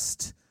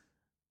best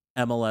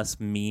MLS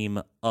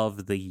meme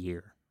of the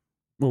year.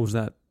 What was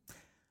that?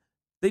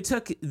 They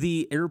took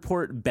the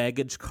airport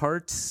baggage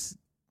cart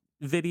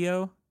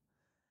video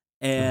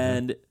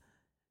and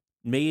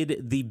made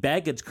the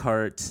baggage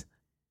cart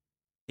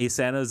a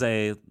San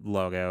Jose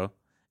logo,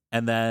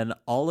 and then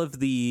all of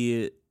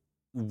the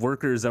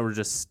workers that were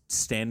just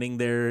standing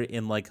there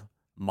in like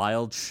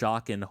mild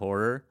shock and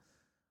horror.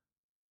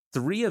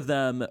 3 of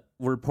them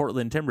were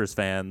Portland Timbers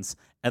fans,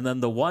 and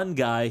then the one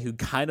guy who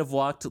kind of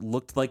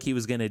looked like he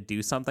was going to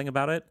do something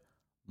about it,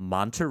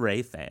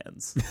 Monterrey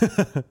fans.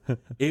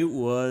 It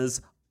was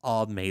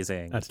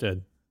amazing. That's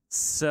good.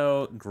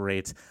 So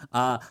great.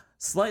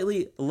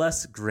 Slightly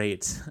less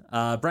great.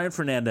 Brian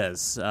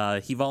Fernandez,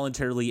 he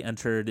voluntarily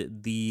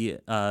entered the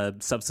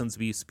substance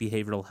abuse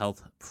behavioral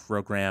health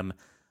program.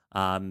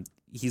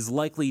 He's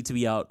likely to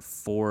be out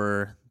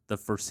for the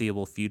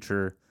foreseeable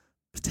future,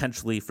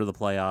 potentially for the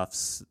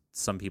playoffs.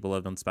 Some people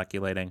have been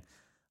speculating.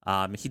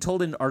 He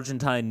told an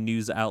Argentine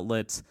news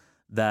outlet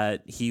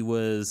that he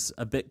was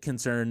a bit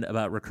concerned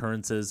about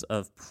recurrences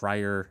of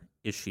prior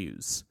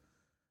issues.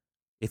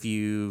 If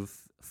you've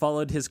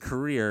followed his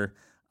career,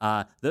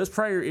 those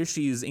prior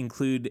issues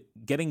include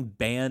getting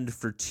banned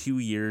for 2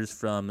 years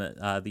from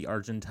the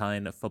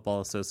Argentine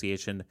Football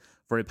Association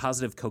for a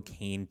positive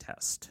cocaine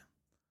test.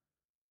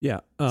 Yeah.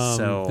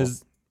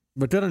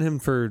 But good on him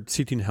for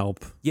seeking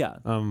help. Yeah,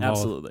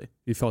 absolutely.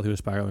 He felt he was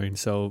spiraling.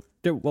 So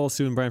get well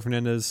soon, Brian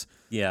Fernandez.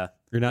 Yeah.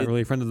 You're not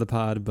really a friend of the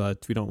pod,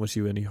 but we don't wish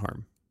you any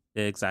harm.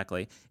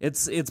 Exactly.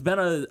 It's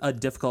been a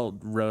difficult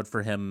road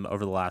for him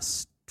over the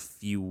last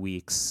few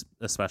weeks,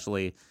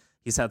 especially.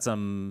 He's had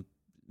some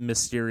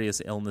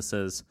mysterious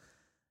illnesses.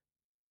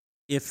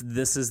 If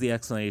this is the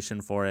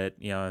explanation for it,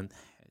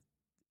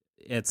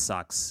 it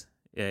sucks.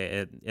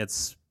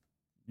 It's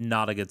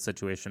not a good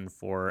situation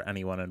for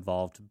anyone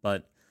involved,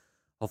 but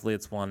hopefully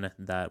it's one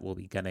that will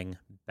be getting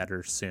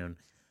better soon.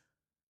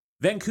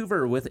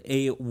 Vancouver with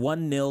a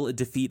 1-0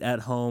 defeat at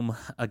home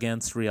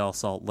against Real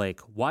Salt Lake.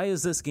 Why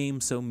is this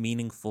game so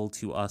meaningful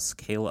to us,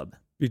 Caleb?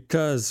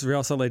 Because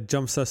Real Salt Lake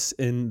jumps us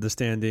in the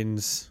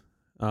standings.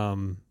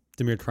 Demir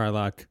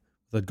Trilak,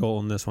 the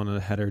goal in this one, and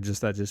a header,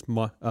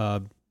 Meds,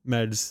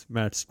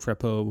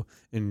 Trepo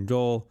in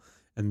goal,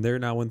 and they're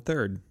now in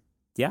third.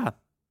 Yeah.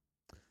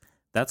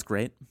 That's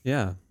great.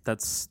 Yeah.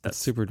 That's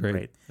super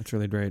great. That's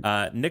really great.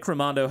 Nick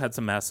Rimando had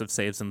some massive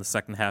saves in the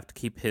second half to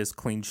keep his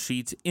clean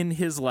sheet in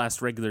his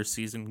last regular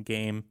season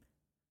game.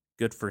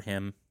 Good for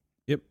him.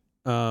 Yep.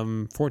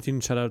 14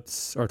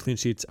 shutouts or clean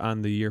sheets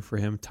on the year for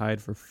him,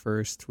 tied for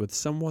first with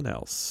someone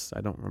else. I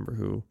don't remember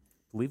who.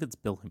 I believe it's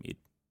Bill Hamid.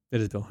 It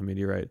is Bill Hamid,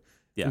 you're right.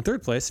 Yeah. In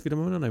third place, Vito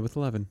Monone with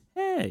 11.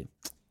 Hey,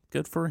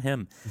 good for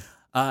him.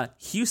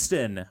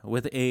 Houston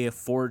with a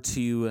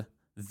 4-2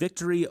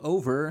 victory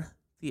over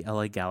the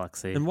LA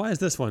Galaxy. And why is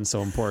this one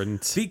so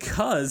important?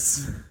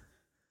 Because,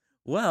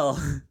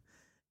 well,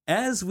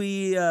 as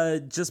we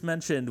just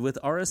mentioned, with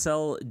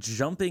RSL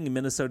jumping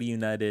Minnesota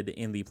United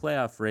in the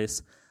playoff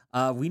race,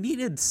 we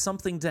needed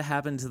something to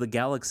happen to the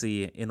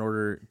Galaxy in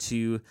order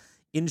to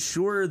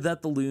ensure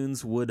that the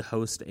Loons would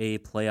host a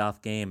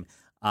playoff game.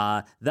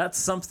 That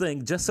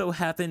something just so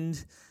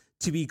happened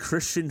to be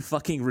Christian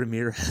fucking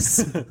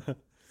Ramirez.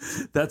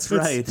 That's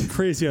right. It's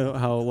crazy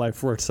how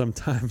life works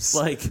sometimes.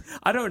 Like,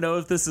 I don't know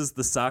if this is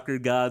the soccer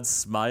gods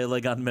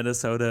smiling on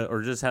Minnesota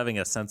or just having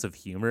a sense of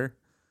humor.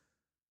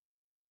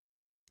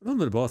 A little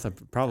bit of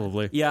both,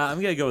 probably. Yeah, I'm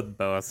going to go with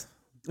both.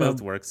 Both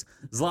works.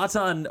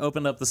 Zlatan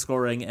opened up the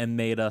scoring and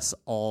made us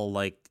all,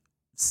 like,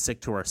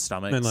 sick to our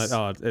stomachs. And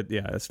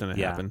it's going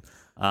to happen.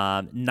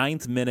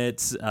 9th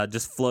minute,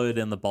 just floated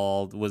in the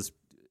ball, was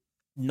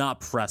not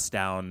pressed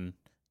down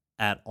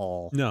at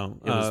all.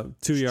 No,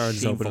 2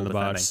 yards open in the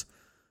box.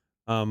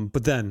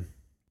 But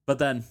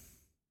then,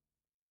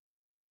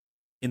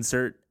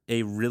 insert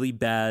a really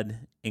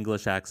bad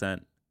English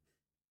accent.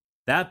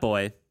 That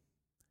boy,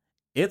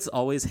 it's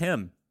always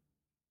him.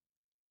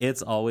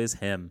 It's always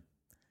him.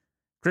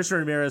 Christian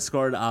Ramirez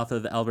scored off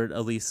of Albert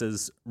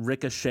Elise's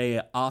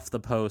ricochet off the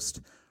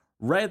post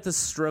right at the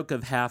stroke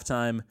of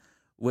halftime,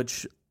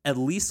 which at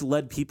least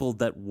led people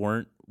that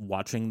weren't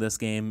watching this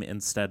game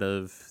instead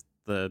of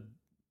the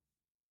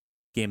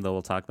game that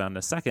we'll talk about in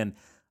a second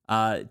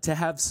to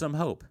have some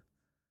hope.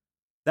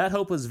 That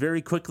hope was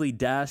very quickly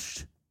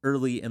dashed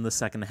early in the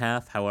second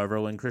half, however,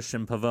 when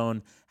Christian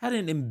Pavone had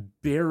an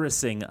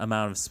embarrassing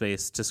amount of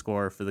space to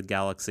score for the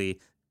Galaxy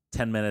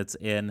 10 minutes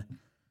in.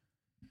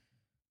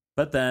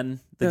 But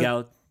then the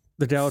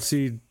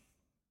Galaxy...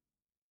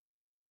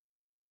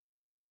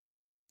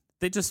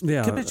 They just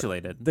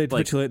capitulated. They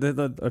capitulated.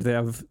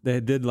 They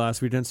did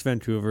last week against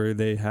Vancouver.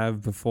 They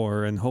have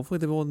before, and hopefully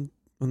they will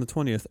on the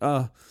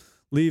 20th.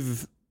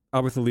 Leave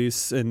Albert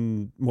Elise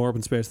in more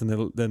open space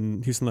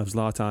than Houston left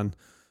Zlatan,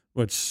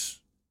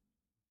 which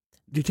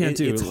you can't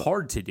do. It's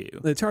hard to do.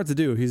 It's hard to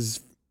do.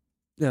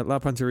 La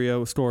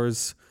Panteria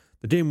scores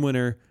the game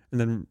winner, and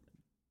then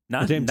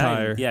game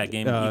tire. Yeah,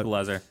 game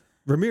equalizer.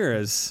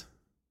 Ramirez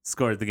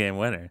scored the game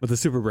winner with a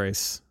super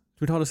brace.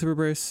 Do we call it a super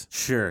brace?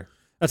 Sure.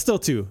 That's still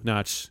two,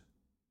 Notch.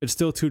 It's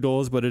still 2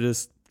 goals, but it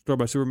is scored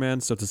by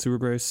Superman, so it's a super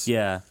brace.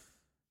 Yeah.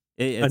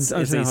 It's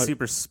a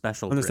super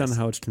special brace. I understand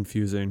how it's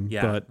confusing,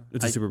 but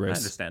it's a super brace. I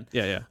understand.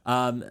 Yeah.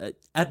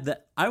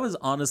 I was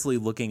honestly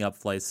looking up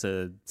flights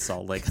to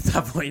Salt Lake at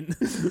that point.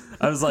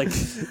 I was like,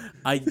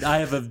 I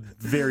have a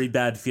very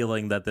bad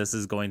feeling that this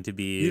is going to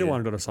be... You don't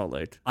want to go to Salt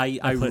Lake.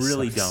 I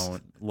really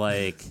don't.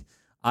 Like,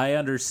 I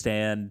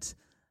understand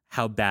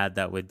how bad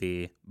that would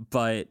be,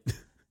 but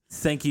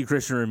thank you,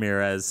 Christian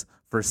Ramirez,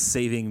 for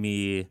saving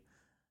me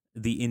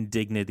the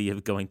indignity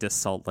of going to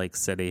Salt Lake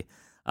City.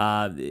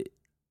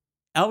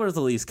 Albert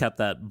Elise kept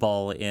that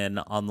ball in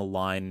on the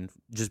line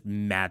just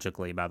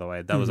magically, by the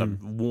way. That was a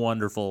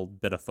wonderful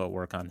bit of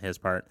footwork on his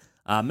part.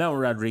 Mel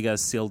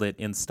Rodriguez sealed it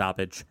in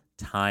stoppage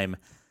time.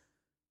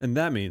 And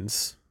that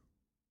means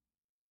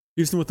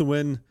Houston with the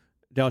win,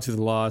 Galaxy with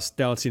the loss,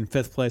 Galaxy in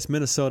 5th place,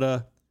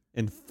 Minnesota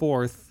in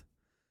 4th.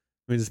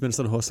 I mean,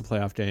 Minnesota hosts a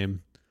playoff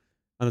game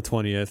on the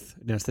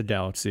 20th against the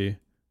Galaxy.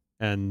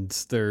 And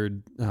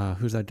third,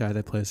 who's that guy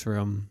that plays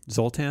for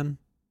Zoltan?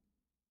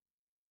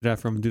 The guy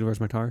from Dude,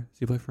 Where's My Car? Does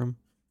he play for him?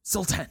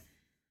 Zoltan,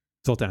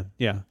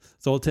 yeah.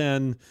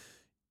 Zoltan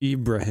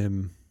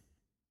Ibrahimsti.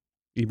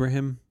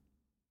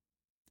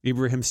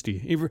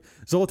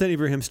 Zoltan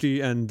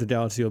Ibrahimsti and the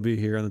Galaxy will be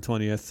here on the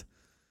 20th.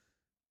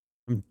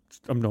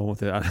 I'm going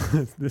with it.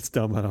 It's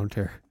dumb. I don't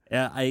care.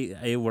 Yeah,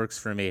 it works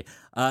for me.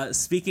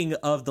 Speaking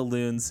of the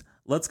Loons,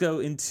 let's go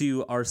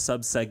into our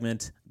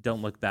sub-segment,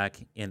 Don't Look Back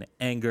in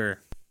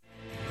Anger.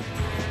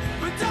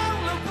 But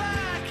don't look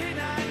back in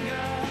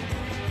anger,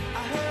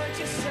 I heard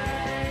you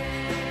say.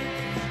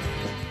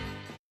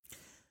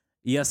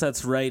 Yes,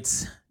 that's right.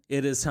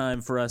 It is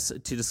time for us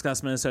to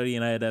discuss Minnesota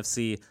United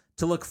FC,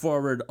 to look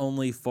forward,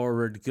 only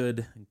forward,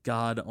 good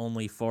God,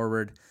 only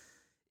forward.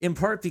 In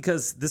part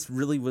because this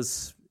really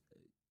was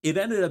it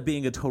ended up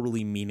being a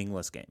totally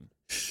meaningless game.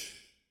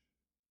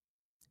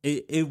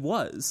 It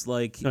was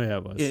like Oh yeah,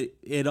 it was.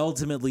 it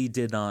ultimately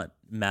did not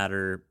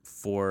matter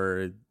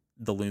for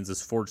the Loons'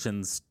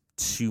 fortunes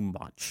too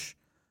much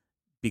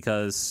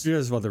because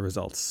Here's about the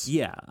results.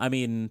 yeah, I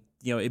mean,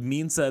 it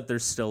means that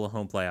there's still a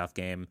home playoff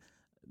game.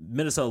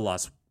 Minnesota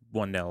lost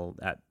 1-0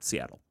 at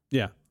Seattle.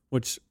 Yeah,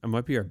 which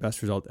might be our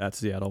best result at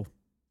Seattle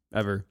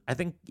ever, I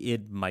think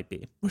it might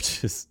be.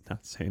 which is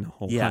not saying a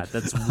whole Yeah, lot.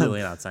 that's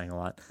really not saying a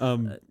lot.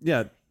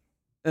 Yeah,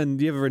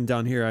 and you have it written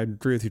down here. I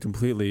agree with you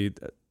completely.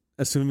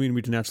 Assuming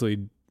we can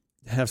actually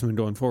have something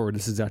going forward,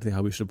 this is exactly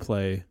how we should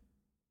play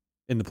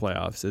in the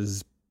playoffs: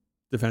 is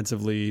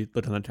defensively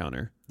look on the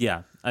counter.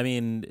 Yeah, I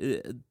mean,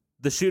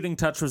 the shooting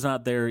touch was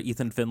not there.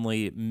 Ethan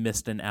Finley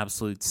missed an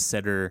absolute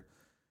sitter.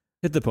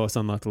 Hit the post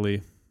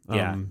unluckily.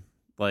 Yeah.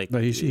 Like,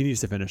 But he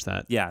needs to finish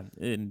that. yeah,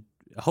 and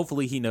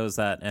hopefully he knows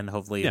that, and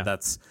hopefully Yeah.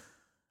 that's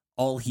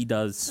all he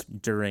does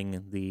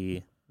during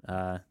the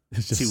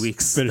It's just 2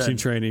 weeks. finishing then-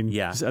 training.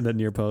 Yeah. Just at that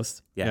near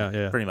post.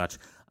 Yeah, pretty much.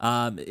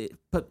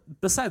 But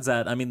besides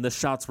that, I mean, the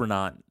shots were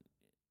not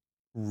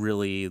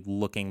really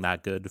looking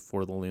that good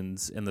for the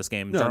Loons in this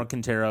game. No. John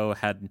Quintero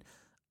had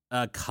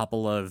a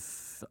couple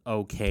of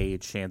okay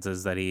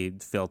chances that he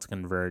failed to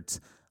convert.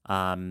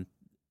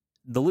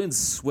 The Loons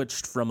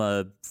switched from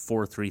a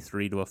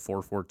 4-3-3 to a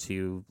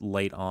 4-4-2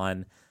 late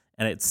on,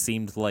 and it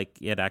seemed like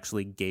it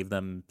actually gave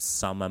them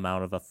some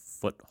amount of a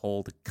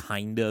foothold,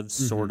 kind of,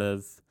 sort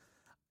of.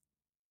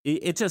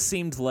 It just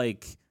seemed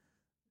like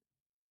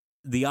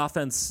the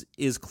offense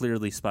is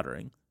clearly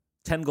sputtering.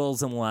 10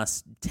 goals in the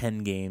last 10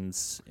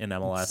 games in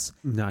MLS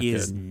Not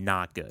is good.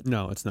 not good.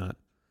 No, it's not.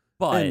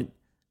 But And-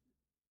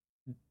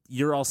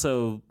 you're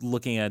also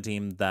looking at a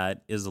team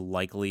that is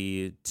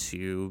likely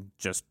to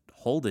just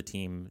hold a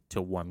team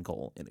to 1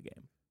 goal in a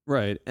game.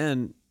 Right.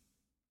 And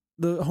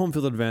the home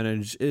field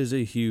advantage is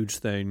a huge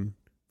thing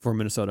for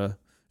Minnesota.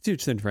 It's a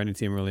huge thing for any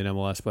team really in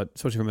MLS, but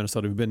especially for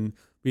Minnesota.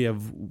 We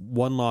have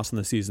 1 loss in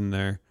the season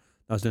there.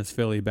 That was against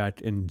Philly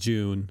back in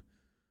June,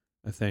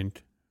 I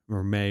think,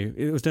 or May.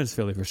 It was against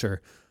Philly for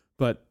sure.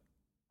 But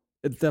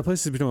that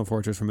place has become a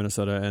fortress for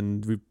Minnesota,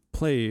 and we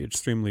play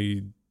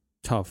extremely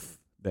tough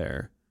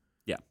there.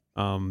 Yeah.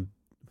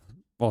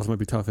 Also might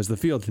be tough is the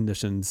field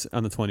conditions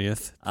on the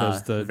 20th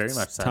because the very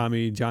much so.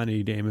 Tommy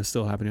Johnny game is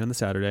still happening on the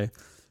Saturday,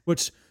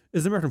 which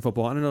is American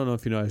football. I don't know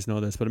if you guys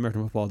know this, but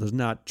American football does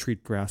not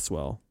treat grass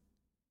well.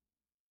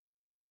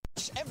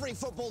 Every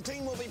football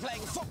team will be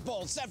playing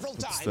football several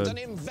times the and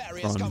in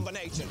various run.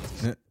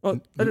 combinations. Well,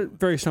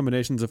 various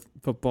combinations of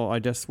football, I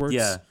guess, works.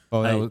 Yeah.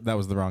 Oh, that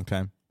was the wrong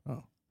time.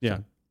 Oh, Yeah.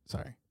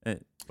 sorry. Uh,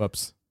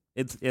 Whoops.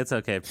 It's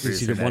okay. You Producer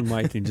see the one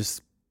Nick. mic and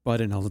just butt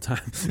in all the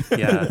time.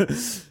 Yeah.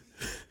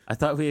 I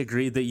thought we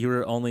agreed that you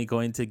were only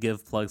going to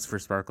give plugs for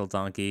Sparkle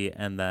Donkey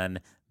and then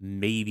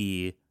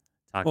maybe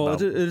talk Well,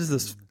 about... it is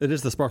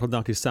the Sparkle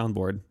Donkey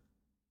soundboard.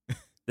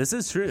 This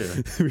is true.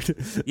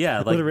 Yeah,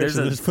 like Alliteration, there's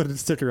a... just put a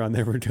sticker on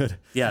there. We're good.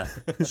 Yeah,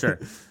 sure.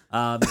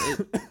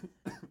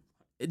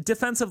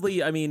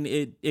 Defensively, I mean,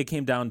 it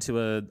came down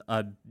to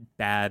a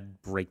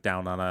bad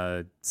breakdown on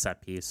a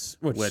set piece,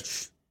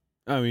 which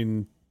I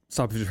mean,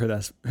 stop if you heard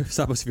that.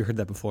 Stop us if you heard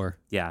that before.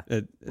 yeah,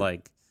 It-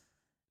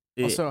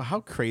 Also,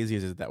 how crazy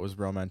is it that was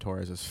Roman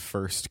Torres'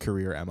 first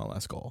career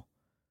MLS goal?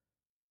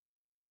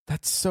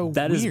 That's so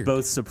that is weird.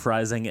 both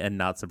surprising and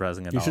not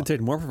surprising at you all. should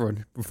take more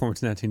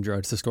performance enhancing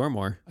drugs to score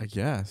more. I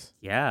guess.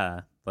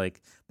 Yeah,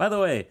 like, by the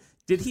way,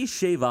 did he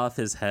shave off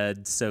his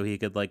head so he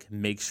could like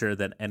make sure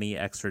that any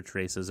extra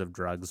traces of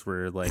drugs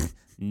were like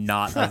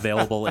not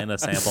available in a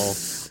sample?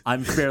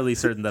 I'm fairly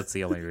certain that's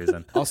the only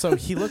reason. Also,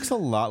 he looks a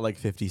lot like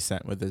 50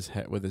 Cent with his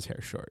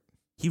hair short.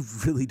 He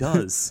really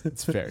does.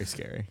 It's very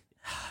scary.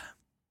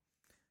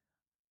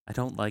 I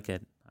don't like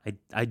it.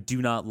 I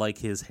do not like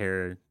his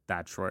hair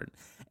that short.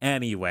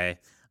 Anyway,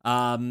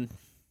 Yeah.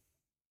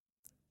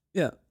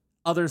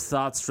 other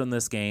thoughts from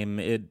this game?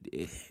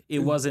 It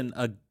wasn't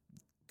a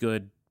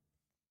good.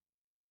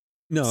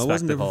 No, it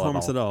wasn't a spectacle at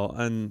performance all. at all.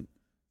 And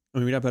I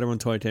mean, we got better when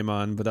Toy came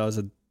on, but that was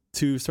a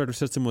 2-starter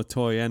system with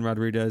Toy and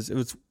Rodriguez. It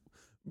was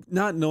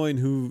not knowing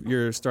who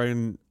your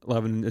starting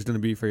 11 is going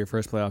to be for your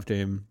first playoff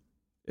game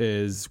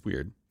is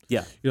weird.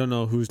 Yeah. You don't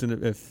know who's going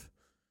to if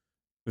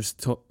it's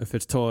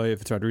Toy, if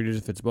it's Rodriguez,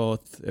 if it's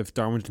both, if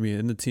Darwin's going to be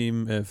in the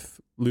team,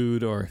 if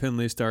Lude or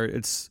Finley start.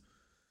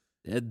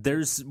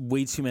 There's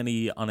way too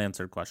many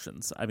unanswered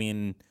questions. I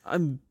mean,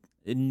 I'm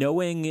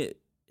knowing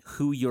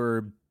who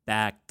your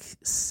back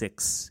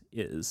 6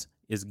 is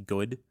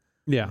good,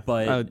 yeah,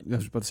 But- I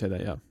was about to say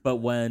that. Yeah, but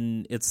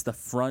when it's the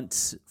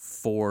front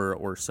 4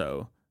 or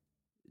so,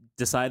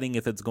 deciding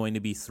if it's going to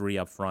be 3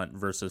 up front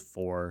versus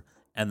 4,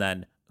 and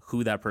then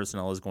who that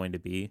personnel is going to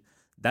be,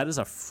 that is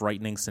a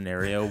frightening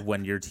scenario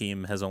when your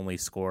team has only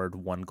scored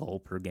 1 goal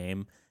per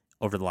game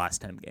over the last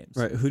 10 games.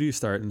 right. Who do you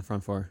start in the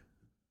front 4?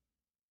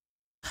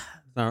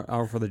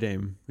 Hour for the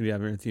game. Who do you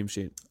have in your team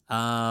sheet?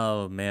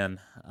 Oh man,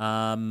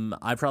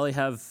 I probably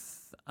have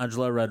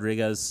Angelo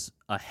Rodriguez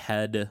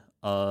ahead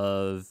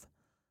of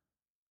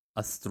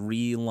a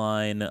 3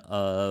 line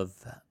of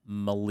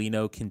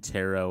Molino,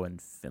 Quintero,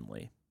 and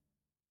Finley.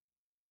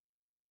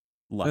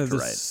 left to the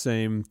right.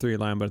 same 3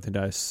 line, but I think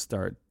I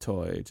start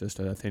Toy.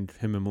 I think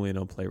him and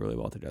Molino play really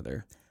well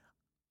together.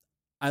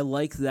 I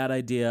like that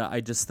idea.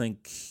 I just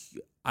think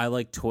I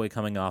like Toy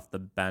coming off the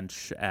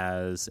bench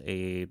as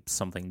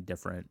something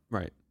different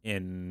Right.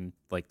 in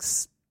like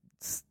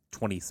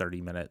 20,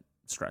 30-minute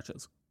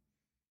stretches.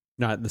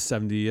 Not the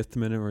 70th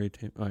minute where he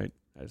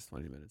that's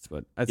 20 minutes,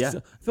 but I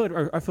feel like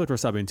we're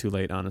subbing too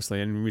late, honestly,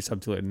 and we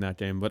subbed too late in that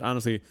game. But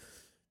honestly,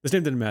 this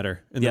game didn't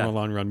matter in the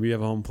long run. We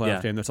have a home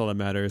playoff game. That's all that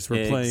matters.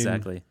 We're playing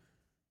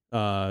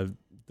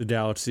the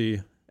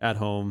Galaxy at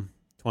home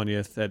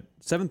 20th at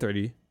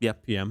 7:30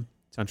 p.m.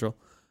 Central.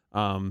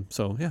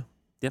 So yeah,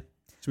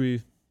 should be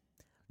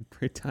a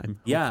great time.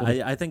 Yeah,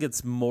 I think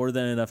it's more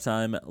than enough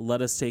time.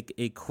 Let us take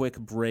a quick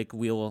break.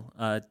 We'll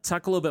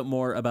talk a little bit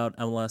more about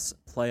MLS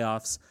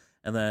playoffs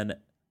and then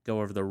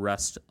go over the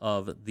rest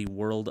of the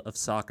world of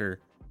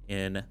soccer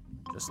in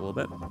just a little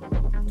bit.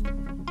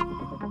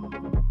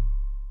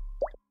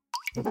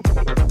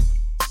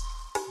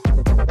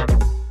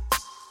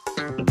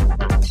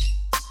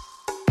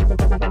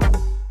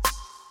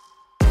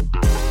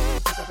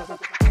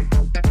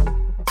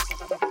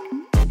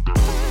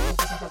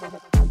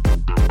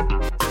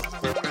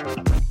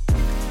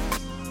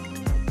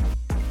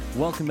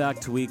 Welcome back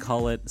to We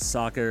Call It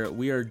Soccer.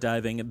 We are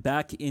diving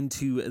back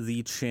into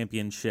the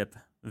championship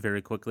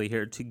very quickly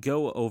here to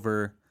go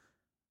over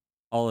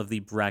all of the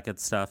bracket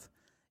stuff.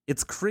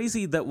 It's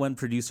crazy that when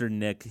producer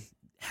Nick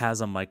has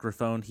a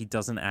microphone, he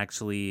doesn't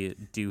actually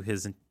do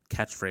his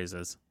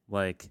catchphrases.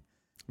 Like,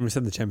 we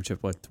said the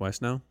championship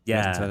twice now.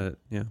 Yeah. He hasn't said it.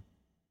 Yeah,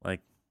 like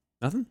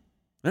nothing.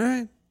 All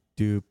right.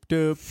 Doop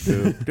doop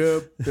doop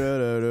doop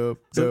doop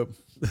doop.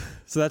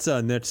 So that's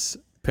Nick's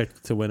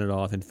pick to win it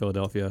all. I think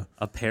Philadelphia.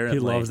 apparently,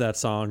 He loves that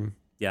song.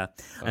 Yeah,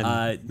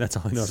 And that's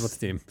all he knows about the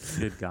team.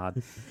 Good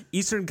God.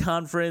 Eastern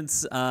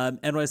Conference,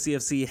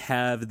 NYCFC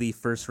have the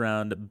first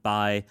round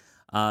bye.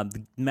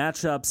 The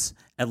matchups,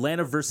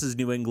 Atlanta versus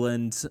New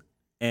England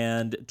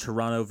and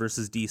Toronto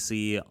versus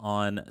DC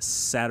on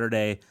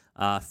Saturday.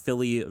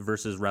 Philly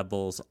versus Red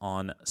Bulls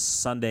on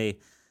Sunday.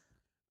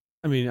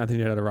 I mean, I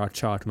think they had a rock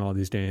chalk in all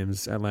these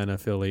games. Atlanta,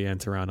 Philly, and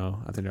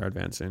Toronto. I think they're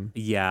advancing.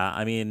 Yeah,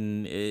 I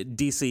mean,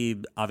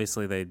 DC,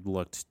 obviously they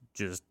looked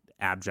just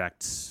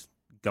abject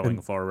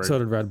going forward. So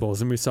did Red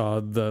Bulls. And we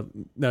saw the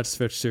Nets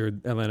fixture,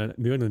 Atlanta,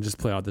 New England just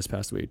play out this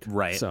past week.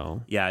 Right.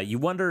 So, yeah, you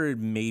wonder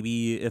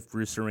maybe if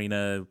Bruce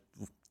Arena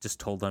just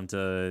told them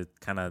to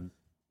kind of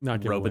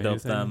not give away rope-a-dope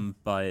anything. them,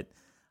 but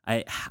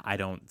I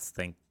don't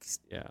think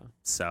Yeah.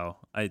 so.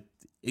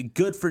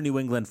 Good for New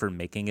England for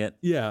making it.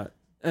 Yeah.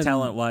 And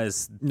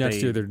Talent-wise,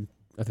 next year,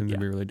 I think they'll yeah.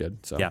 be really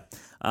good. So yeah.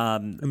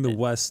 In the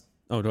West,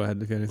 go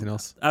ahead. Anything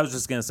else? I was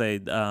just going to say,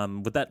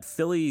 with that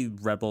Philly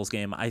Red Bulls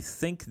game, I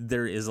think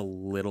there is a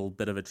little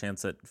bit of a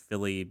chance that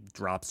Philly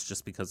drops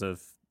just because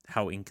of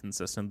how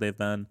inconsistent they've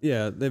been.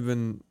 Yeah, they've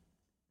been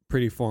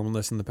pretty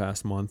formless in the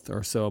past month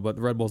or so, but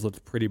the Red Bulls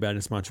looked pretty bad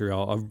against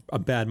Montreal, a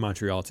bad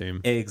Montreal team.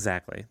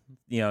 Exactly.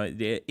 You know,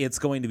 it's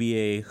going to be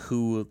a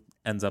who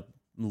ends up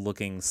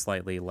looking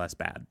slightly less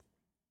bad.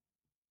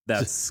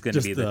 That's going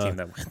to be the team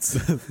that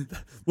wins.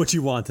 What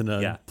you want in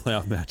a Yeah.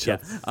 playoff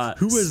matchup. Yeah.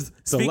 Who is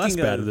the less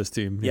speaking bad of this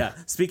team? Yeah.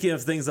 Speaking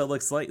of things that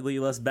look slightly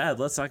less bad,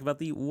 let's talk about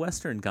the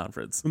Western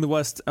Conference. In the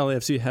West,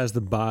 LAFC has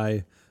the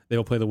bye. They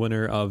will play the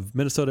winner of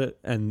Minnesota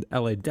and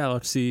LA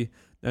Galaxy.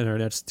 And our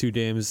next 2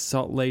 games,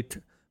 Salt Lake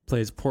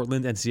plays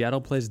Portland and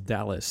Seattle plays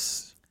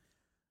Dallas.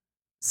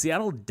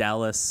 Seattle,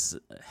 Dallas,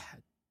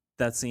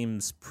 that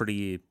seems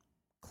pretty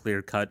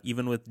clear cut.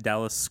 Even with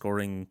Dallas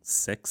scoring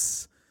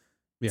 6,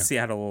 Yeah.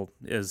 Seattle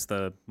is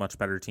the much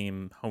better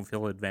team, home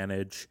field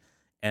advantage,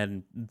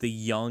 and the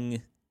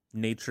young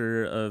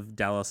nature of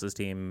Dallas's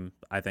team.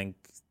 I think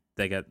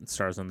they get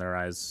stars in their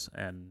eyes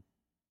and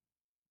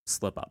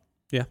slip up.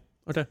 Yeah.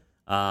 Okay.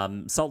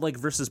 Salt Lake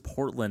versus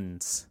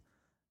Portland.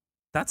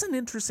 That's an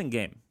interesting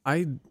game.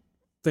 I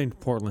think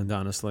Portland,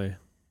 honestly.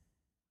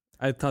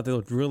 I thought they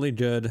looked really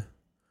good.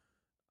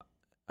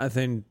 I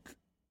think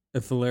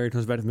if Valeri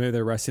comes back, maybe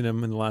they're resting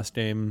him in the last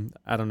game.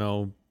 I don't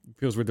know. It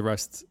feels weird to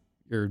rest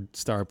your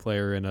star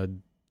player in a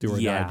do or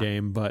die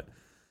game, but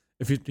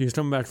if he's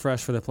coming back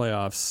fresh for the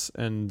playoffs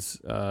and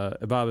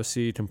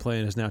Ibabasi can play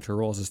in his natural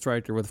role as a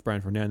striker with Brian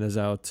Fernandez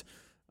out,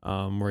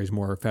 where he's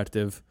more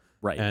effective,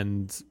 Right.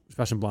 and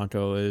Sebastian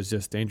Blanco is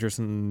just dangerous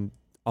and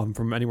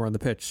from anywhere on the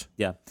pitch.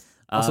 Yeah.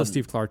 Also,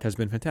 Steve Clark has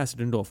been fantastic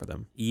in goal for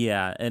them.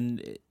 Yeah,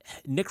 and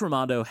Nick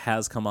Romando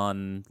has come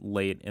on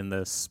late in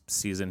this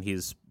season.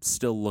 He's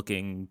still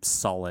looking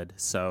solid.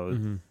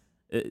 So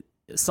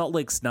Salt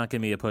Lake's not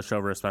going to be a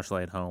pushover,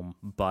 especially at home.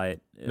 But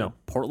No.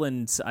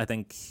 Portland, I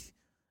think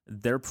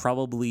they're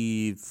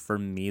probably, for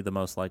me, the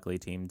most likely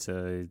team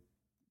to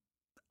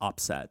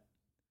upset.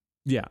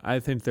 Yeah, I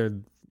think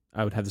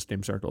I would have this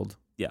game circled.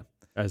 Yeah.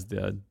 As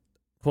the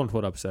quote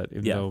unquote upset,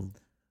 even though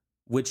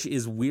Which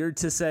is weird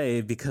to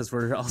say because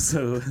we're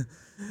also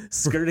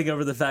skirting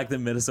over the fact that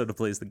Minnesota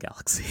plays the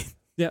Galaxy.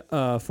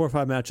 4-5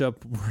 matchup.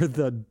 We're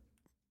the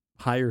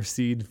higher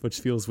seed, which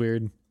feels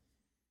weird.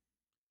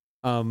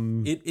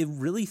 It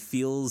really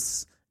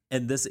feels,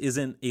 and this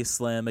isn't a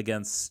slam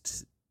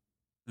against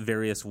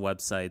various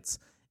websites,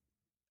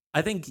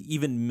 I think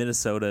even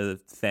Minnesota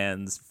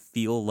fans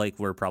feel like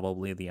we're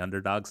probably the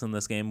underdogs in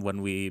this game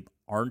when we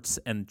aren't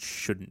and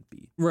shouldn't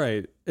be.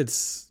 Right.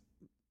 It's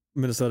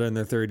Minnesota in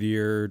their third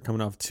year,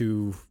 coming off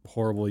 2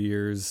 horrible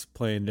years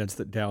playing against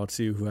the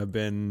Galaxy, who have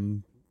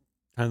been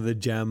kind of the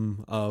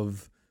gem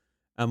of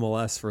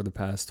MLS for the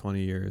past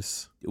 20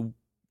 years.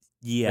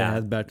 Yeah. They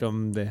had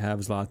Beckham, they have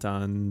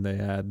Zlatan, they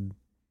had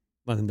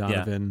Landon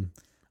Donovan.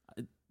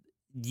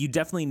 You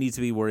definitely need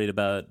to be worried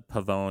about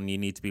Pavone. You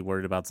need to be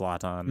worried about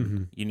Zlatan.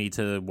 Mm-hmm. You need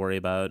to worry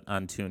about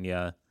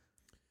Antuna.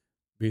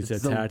 We need to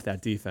The- attack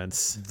that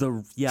defense. The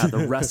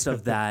rest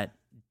of that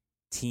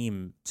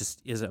team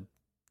just is a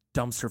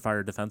dumpster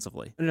fire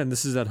defensively. And again,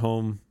 this is at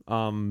home.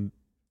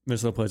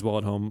 Minnesota plays well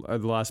at home. The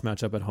last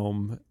matchup at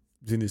home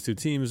between these two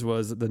teams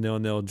was the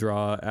 0-0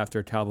 draw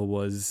after Calva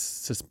was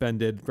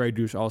suspended. Greg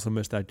Douche also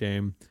missed that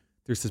game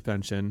through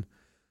suspension.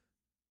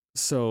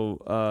 So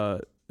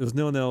it was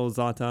 0-0.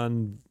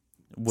 Zlatan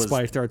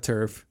spiked our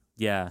turf,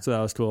 Yeah, so that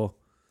was cool.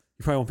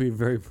 You probably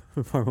won't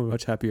be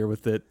much happier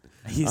with it.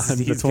 he's on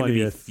the going to be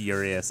 20th.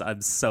 furious.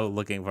 I'm so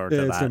looking forward Yeah,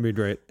 to it's that. gonna be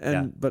great.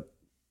 But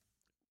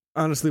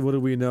honestly, what do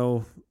we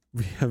know?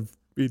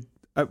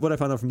 What I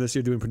found out from this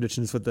year doing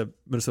predictions with the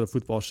Minnesota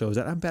Football Show is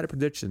that I'm bad at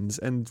predictions,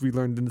 and we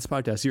learned in this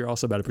podcast you're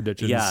also bad at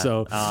predictions. Yeah.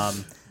 So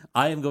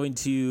I am going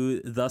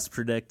to thus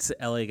predict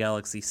LA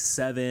Galaxy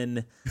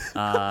 7,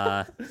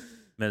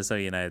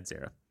 Minnesota United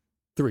 0.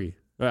 3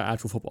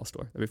 actual football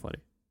score. That'd be funny.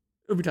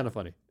 It'd be kind of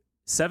funny.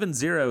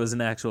 7-0 is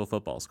an actual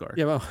football score.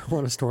 Yeah, but I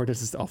want to score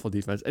against this awful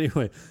defense.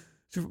 Anyway,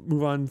 should we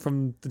move on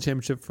from the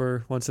championship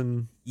for once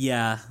and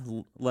Yeah,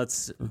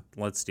 let's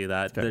do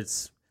that. Okay.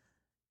 There's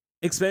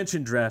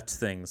expansion draft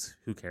things.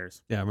 Who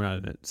cares? yeah, we're not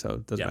in it, so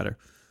it doesn't Yeah. matter.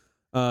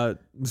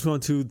 Let's move on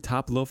to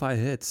top lo-fi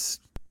hits.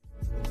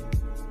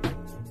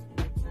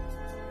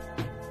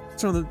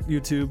 Turn on the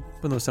YouTube,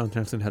 put those sound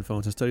channels and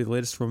headphones and study the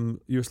latest from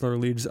U.S. lower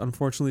leagues.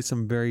 Unfortunately,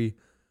 some very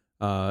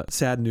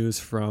sad news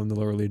from the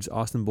lower leagues.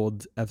 Austin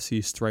Bold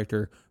FC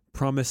striker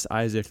Promise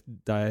Isaac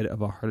died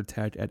of a heart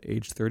attack at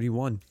age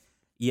 31.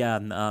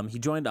 Yeah, he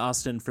joined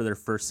Austin for their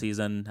first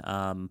season,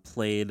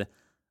 played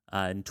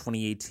in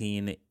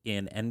 2018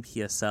 in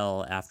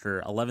NPSL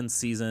after 11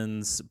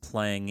 seasons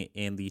playing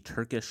in the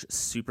Turkish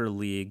Super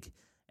League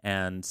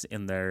and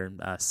in their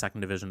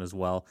second division as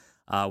well.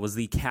 Was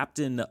the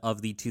captain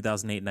of the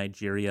 2008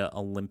 Nigeria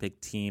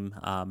Olympic team,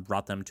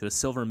 brought them to a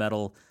silver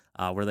medal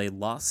where they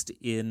lost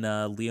in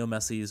Leo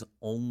Messi's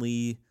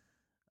only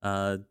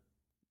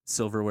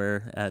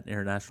silverware at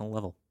international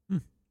level.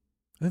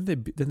 I think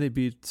they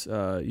beat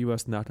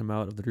U.S. knocked them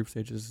out of the group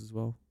stages as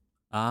well.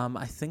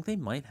 I think they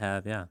might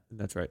have, yeah,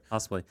 That's right.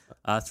 possibly.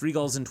 3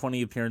 goals in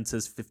 20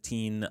 appearances,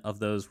 15 of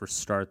those were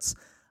starts.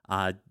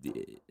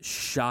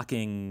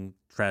 Shocking,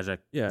 tragic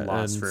Yeah,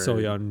 loss and for so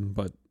young,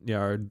 but yeah,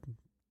 our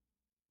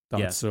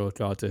thoughts Yeah. so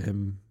go out to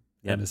him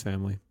Yep. and his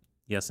family.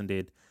 Yes,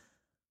 indeed.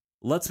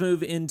 Let's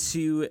move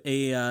into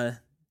a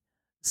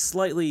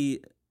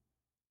slightly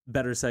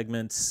better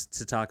segment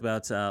to talk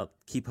about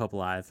Keep Hope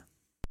Alive.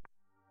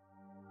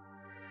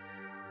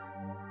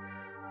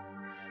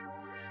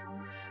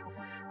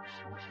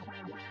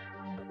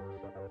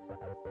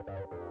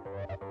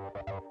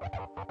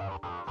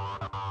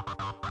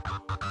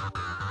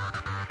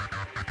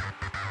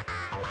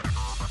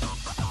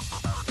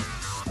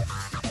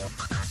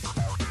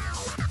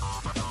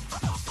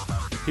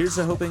 Here's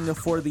to hoping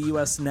for the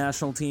U.S.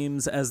 national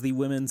teams as the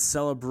women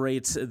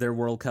celebrate their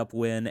World Cup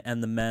win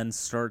and the men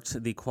start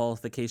the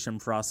qualification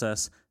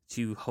process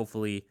to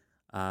hopefully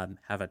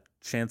have a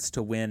chance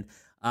to win.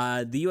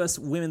 The U.S.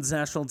 women's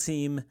national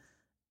team,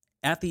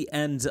 at the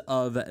end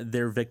of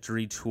their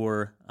victory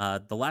tour,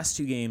 the last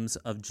 2 games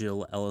of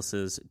Jill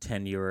Ellis's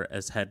tenure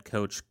as head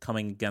coach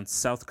coming against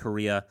South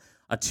Korea,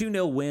 a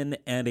 2-0 win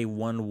and a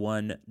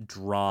 1-1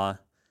 draw.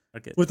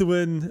 Okay. With the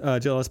win,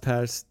 Jealous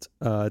passed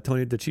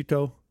Tony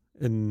DeCito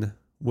in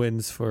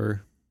wins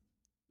for,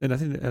 and I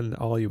think in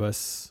all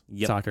U.S.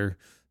 Yep. soccer.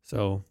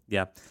 So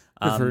Yeah.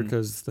 good for her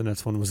because the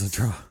next one was a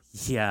draw.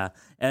 Yeah,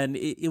 and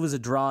it was a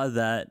draw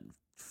that,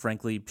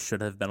 frankly,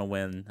 should have been a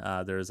win.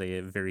 There was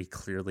a very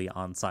clearly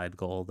onside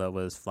goal that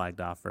was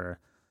flagged off for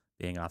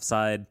being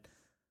offside.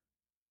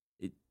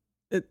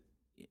 It's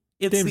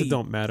Games the, that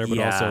don't matter, but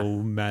yeah, also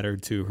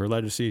mattered to her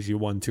legacy. She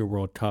won 2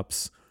 World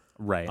Cups.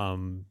 right.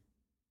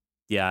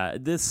 Yeah,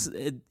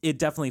 it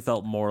definitely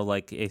felt more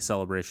like a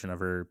celebration of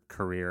her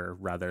career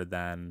rather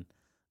than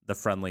the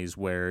friendlies,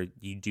 where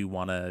you do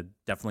want to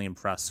definitely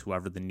impress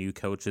whoever the new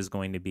coach is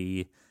going to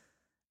be.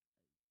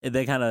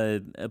 They kind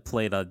of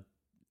played a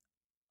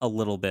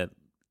little bit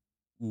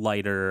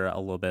lighter, a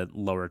little bit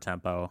lower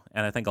tempo,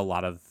 and I think a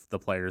lot of the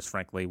players,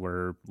 frankly,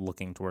 were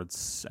looking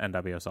towards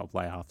NWSL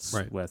playoffs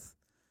Right. with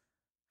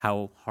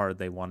how hard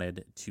they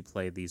wanted to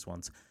play these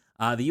ones.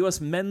 The U.S.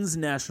 men's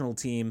national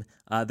team,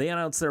 they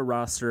announced their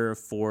roster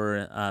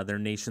for their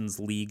Nations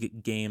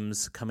League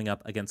games coming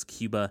up against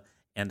Cuba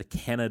and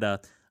Canada.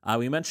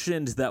 We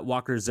mentioned that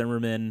Walker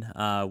Zimmerman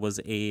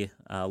was a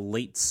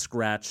late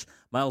scratch.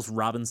 Miles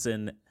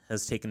Robinson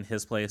has taken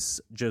his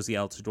place. Josie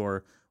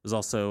Altidore was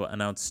also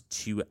announced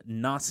to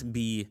not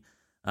be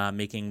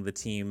making the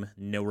team.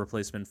 No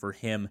replacement for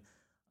him.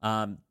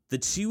 The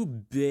two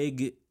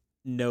big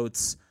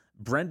notes,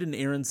 Brendan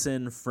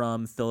Aronson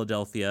from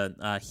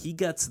Philadelphia, he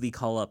gets the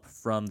call-up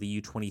from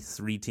the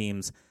U23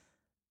 teams.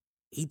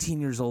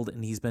 18 years old,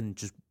 and he's been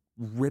just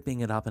ripping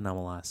it up in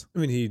MLS. I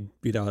mean, he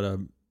beat out a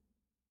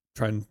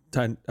tried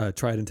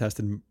and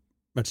tested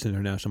Manchester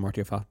International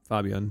Martio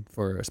Fabian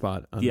for a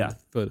spot on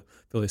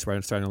Philly's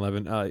starting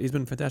 11. He's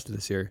been fantastic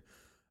this year.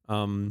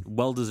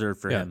 Well deserved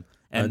for him.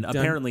 And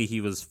apparently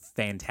he was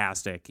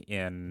fantastic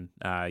in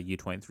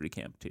U23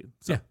 camp too.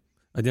 So. Yeah.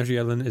 DeAndre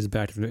Yedlin is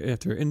back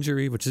after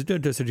injury, which is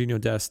good. Serginho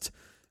Dest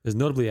is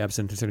notably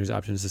absent considering his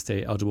options to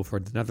stay eligible for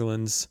the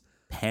Netherlands.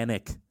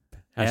 Panic.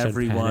 Hashtag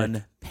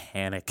Everyone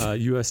panic.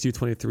 US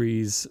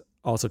U23s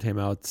also came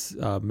out.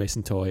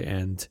 Mason Toy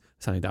and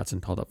Sonny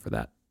Dotson called up for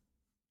that.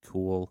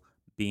 Cool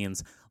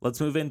beans. Let's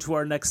move into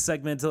our next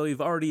segment that we've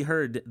already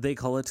heard. They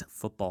call it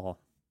football.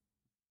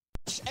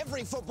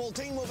 Every football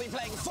team will be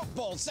playing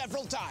football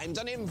several times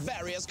and in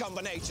various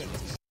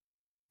combinations.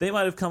 They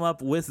might have come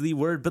up with the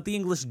word, but the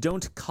English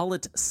don't call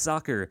it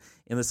soccer.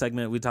 In the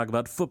segment, we talk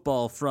about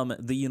football from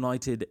the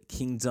United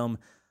Kingdom.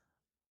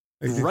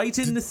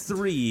 Brighton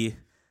 3,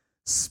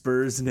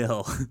 Spurs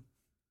 0.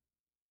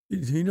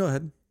 You go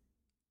ahead.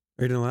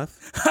 Are you going to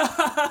laugh?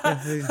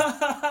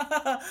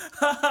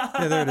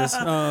 Yeah, there it is.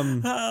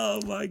 Oh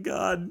my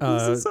God.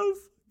 This is so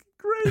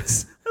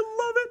great. I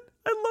love it.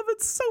 I love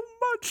it so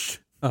much.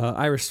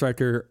 Irish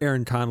striker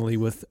Aaron Connolly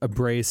with a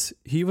brace.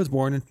 He was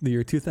born in the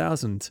year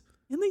 2000.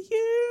 In the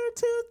year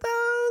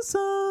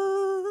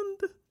 2000.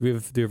 Do you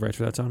have rights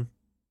for that song?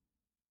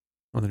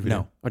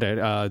 No.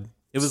 Okay.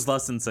 It was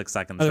less than 6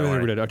 seconds. I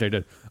think we did. Okay,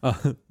 good.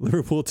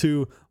 Liverpool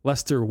 2,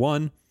 Leicester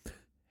 1.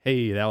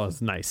 Hey, that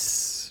was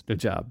nice. Good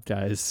job,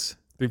 guys.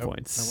 3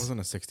 points. That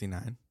wasn't a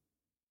 69.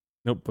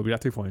 Nope, but we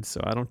got 3 points, so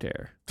I don't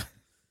care.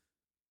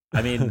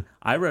 I mean,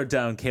 I wrote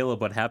down,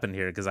 Caleb, what happened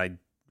here because I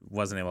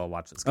wasn't able to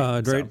watch this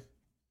game. Great so.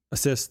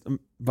 assist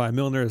by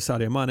Milner,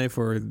 Sadio Mane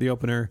for the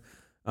opener.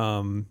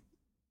 I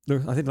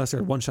think Leicester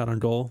had one shot on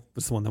goal,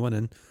 was the one that went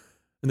in.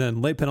 And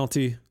then late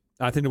penalty.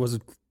 I think it was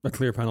a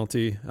clear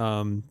penalty.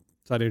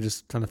 Sadio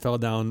just kind of fell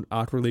down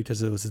awkwardly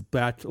because it was his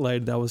back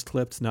leg that was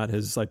clipped, not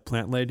his like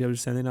plant leg he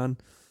was standing on.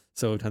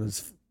 So it kind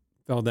of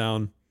fell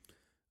down.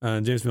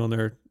 James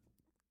Milner,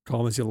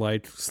 calm as you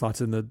like,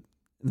 slots in the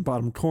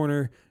bottom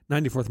corner.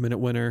 94th minute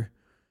winner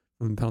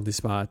from the penalty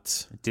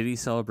spot. Did he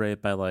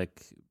celebrate by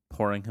like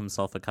pouring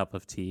himself a cup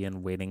of tea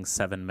and waiting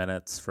 7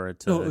 minutes for it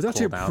to No, it was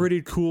actually cool a down?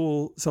 pretty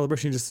cool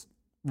celebration. He just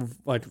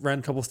like ran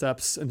a couple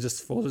steps and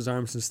just folded his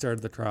arms and stared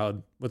at the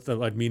crowd with the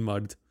like mean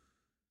mugged.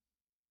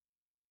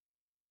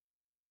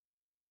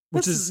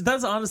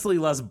 That's honestly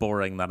less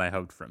boring than I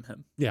hoped from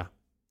him. Yeah, it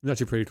was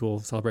actually a pretty cool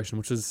celebration,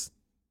 which is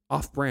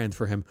off-brand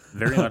for him.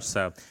 Very much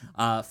so.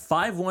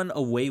 5-1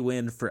 away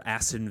win for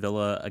Aston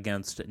Villa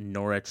against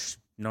Norwich.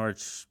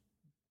 Norwich,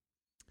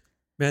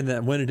 Man,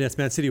 that win against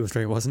Man City was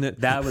great, wasn't it?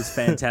 that was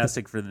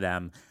fantastic for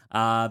them.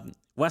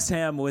 West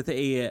Ham with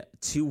a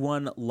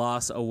 2-1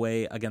 loss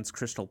away against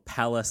Crystal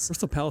Palace.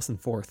 Crystal Palace in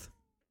 4th.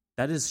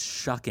 That is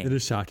shocking. It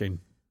is shocking.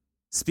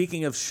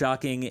 Speaking of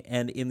shocking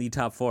and in the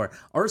top 4,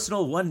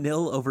 Arsenal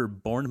 1-0 over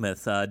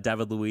Bournemouth.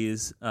 David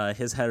Luiz,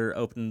 his header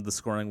opened the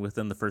scoring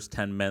within the first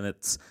 10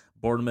 minutes.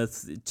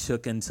 Bournemouth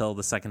took until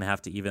the second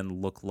half to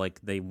even look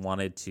like they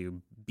wanted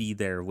to be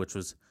there, which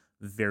was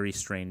very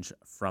strange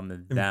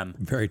from them.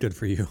 Very good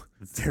for you.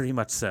 Very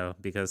much so,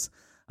 because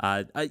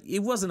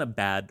it wasn't a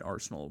bad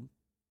Arsenal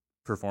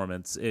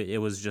performance. It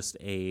was just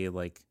a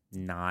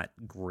not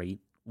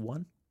great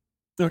one.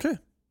 Okay.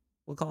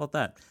 We'll call it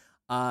that.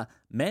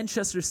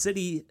 Manchester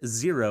City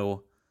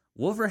 0,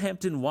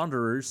 Wolverhampton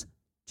Wanderers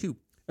 2.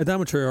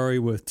 Adama Traore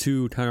with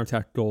 2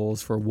 counterattack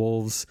goals for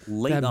Wolves.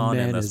 Late That on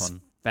in man this is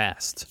one.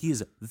 fast. He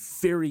is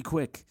very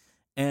quick.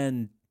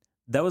 And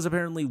that was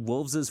apparently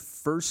Wolves'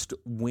 first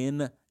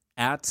win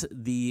at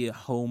the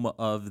home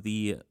of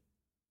the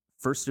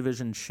First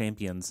Division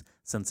champions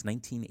since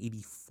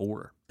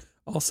 1984.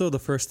 Also, the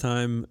first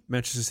time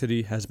Manchester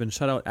City has been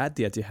shut out at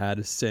the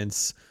Etihad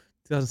since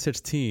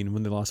 2016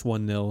 when they lost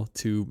 1-0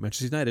 to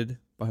Manchester United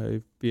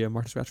via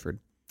Marcus Rashford.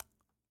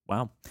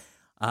 Wow.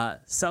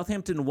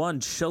 Southampton 1,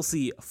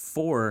 Chelsea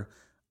 4.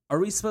 Are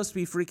we supposed to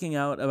be freaking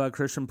out about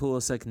Christian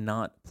Pulisic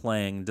not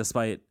playing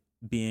despite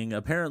being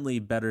apparently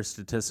better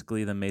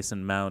statistically than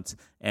Mason Mount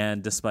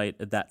and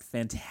despite that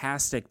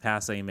fantastic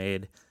pass he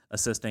made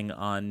assisting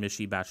on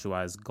Michy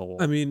Batshuayi's goal?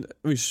 I mean,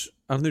 I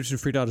don't think we should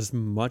freak out as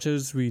much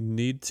as we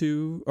need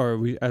to,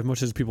 or as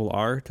much as people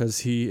are, because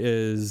he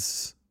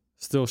is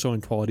still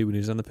showing quality when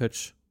he's on the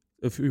pitch.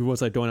 If he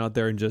was going out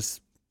there and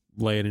just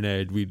laying an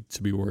egg, we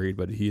should be worried.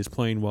 But he is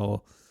playing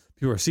well.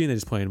 People are seeing that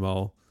he's playing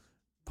well.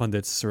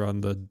 Pundits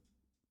around the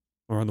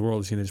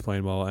world are seeing that he's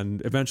playing well,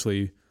 and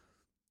eventually,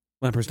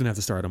 Lampard's gonna have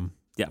to start him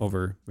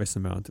over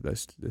Mason Mount to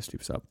this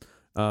keeps up.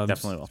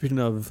 Definitely will. Speaking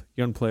of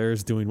young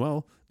players doing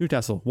well,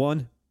 Newcastle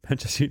 1,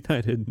 Manchester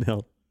United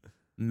 0.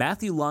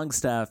 Matthew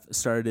Longstaff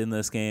started in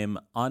this game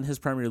on his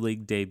Premier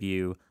League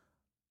debut.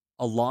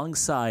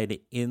 alongside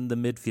in the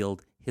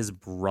midfield his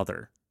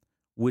brother,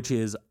 which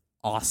is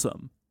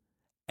awesome.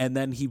 And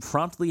then he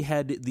promptly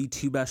had the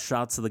two best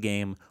shots of the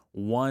game,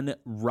 one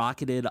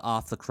rocketed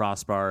off the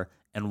crossbar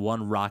and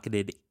one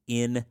rocketed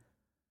in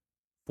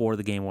for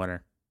the game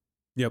winner.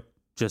 Yep.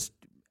 Just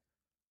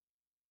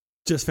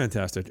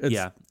fantastic. It's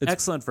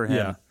excellent for him.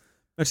 Yeah.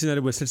 Manchester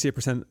United with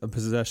 68% of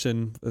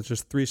possession. It's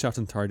just 3 shots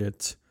on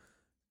target,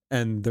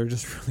 and they're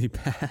just really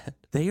bad.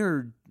 They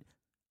are.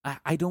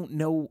 I don't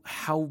know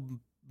how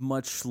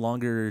much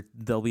longer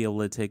they'll be able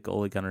to take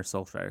Ole Gunnar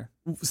Solskjaer.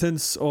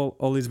 Since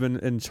Ole's been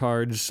in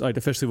charge, like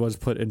officially was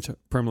put in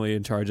permanently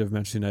in charge of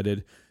Manchester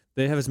United,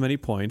 they have as many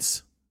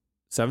points,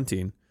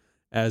 17,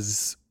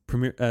 as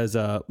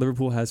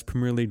Liverpool has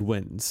Premier League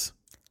wins,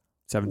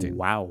 17.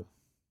 Wow,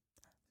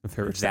 My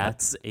favorite stat.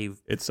 that's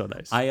It's so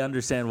nice. I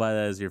understand why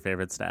that is your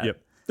favorite stat.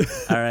 Yep.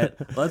 All right,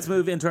 let's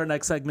move into our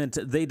next segment.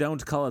 They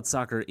don't call it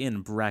soccer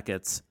in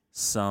brackets.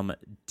 Some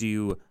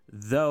do,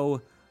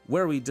 though,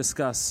 where we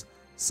discuss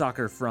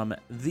soccer from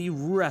the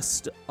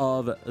rest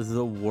of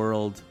the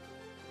world.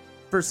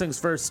 First things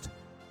first,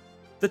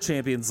 the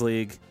Champions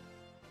League.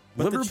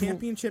 But the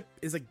championship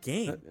is a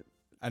game.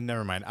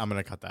 Never mind. I'm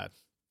going to cut that.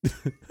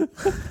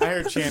 I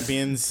heard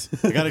champions.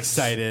 I got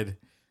excited.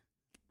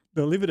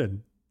 No, leave it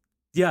in.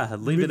 Yeah,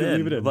 leave it in.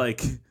 Leave it in.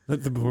 Like,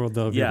 Let the world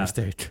know of your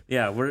mistake.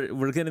 yeah,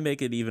 we're gonna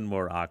make it even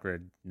more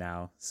awkward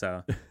now.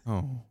 So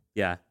Oh.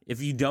 yeah,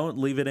 if you don't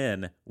leave it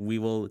in, we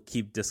will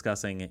keep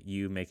discussing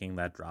you making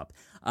that drop.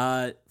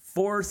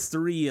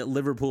 4-3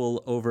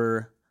 Liverpool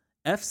over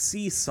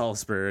FC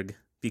Salzburg,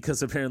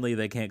 because apparently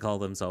they can't call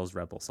themselves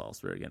Rebel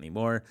Salzburg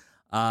anymore.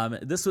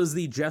 This was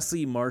the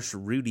Jesse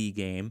Marsch-Rudy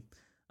game.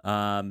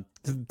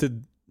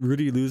 Did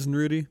Rudy lose in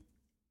Rudy?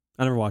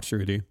 I never watched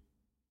Rudy.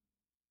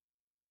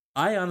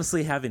 I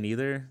honestly haven't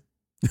either.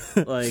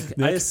 Like,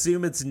 I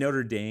assume it's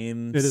Notre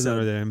Dame. It is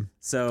Notre Dame.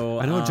 So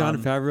I know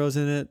John Favreau's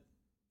in it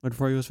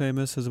before he was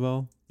famous as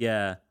well.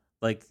 Yeah,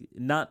 like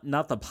not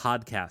the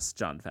podcast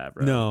John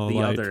Favreau. No, the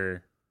like-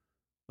 other.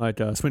 Like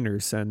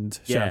Swingers and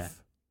Yeah,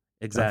 Chef.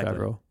 Exactly.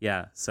 Favreau.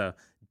 Yeah. So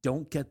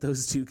don't get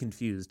those two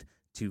confused.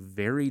 Two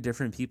very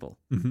different people.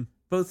 Mm-hmm.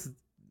 Both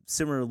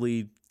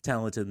similarly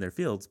talented in their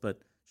fields, but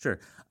sure.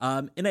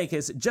 In any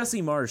case,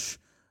 Jesse Marsch,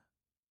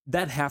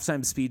 that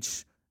halftime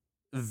speech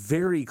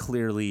very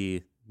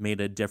clearly made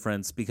a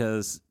difference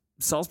because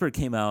Salzburg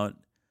came out,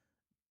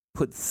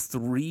 put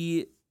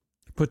 3.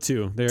 Put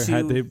 2. They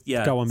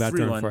got one back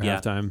there 3-1, for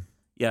halftime.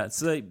 Yeah,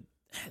 so they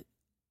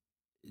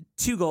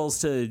 2 goals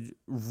to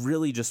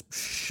really just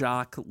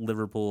shock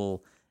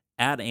Liverpool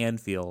at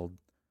Anfield.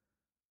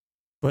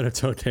 But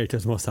it's okay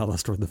because Mo Salah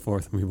scored the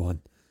 4th and we won.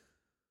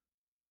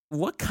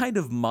 What kind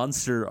of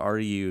monster are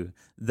you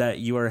that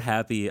you are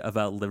happy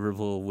about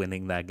Liverpool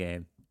winning that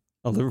game?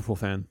 A Liverpool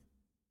fan.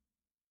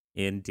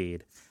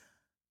 Indeed.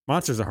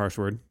 Monster's a harsh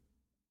word.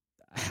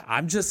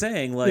 I'm just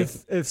saying, like,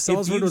 if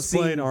Salzburg you've was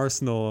playing seen-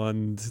 Arsenal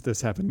and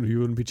this happened, you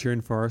wouldn't be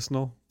cheering for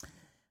Arsenal?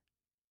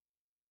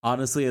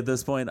 honestly, at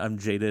this point, I'm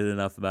jaded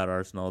enough about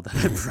Arsenal that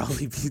I'd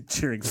probably be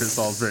cheering for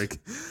Salzburg.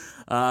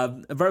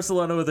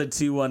 Barcelona with a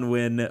 2-1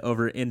 win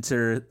over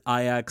Inter.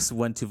 Ajax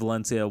went to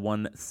Valencia,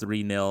 won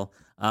 3-0.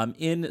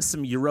 In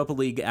some Europa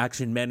League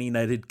action, Man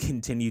United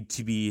continued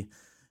to be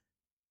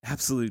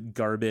absolute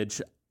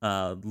garbage,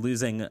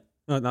 losing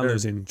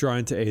Losing,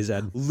 drawing to AZ.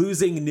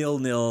 losing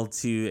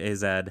 0-0 to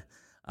AZ.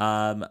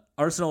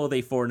 Arsenal with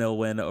a 4-0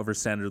 win over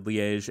Standard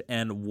Liège,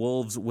 and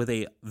Wolves with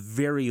a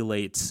very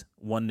late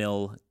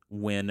 1-0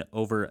 win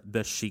over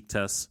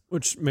Besiktas.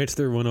 Which makes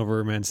their win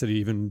over Man City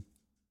even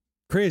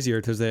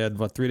crazier because they had,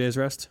 3 days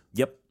rest?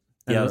 Yep.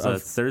 And Yeah, it was a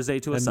Thursday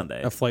to a and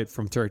Sunday. A flight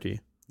from Turkey,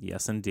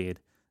 Yes, indeed.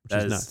 which That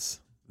is is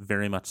nuts.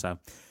 very much so.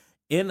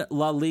 In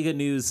La Liga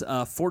news,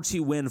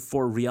 4-2 win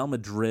for Real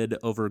Madrid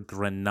over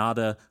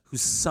Granada, who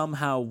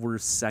somehow were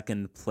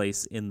second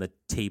place in the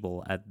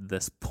table at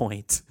this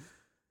point.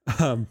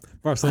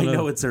 Barcelona. I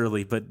know it's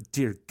early, but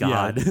dear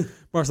God.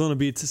 Barcelona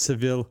beats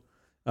Seville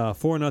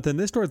 4-0.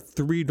 They scored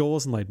 3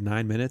 goals in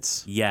 9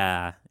 minutes.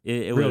 Yeah,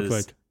 it Real was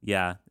quick.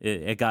 Yeah,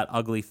 it got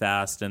ugly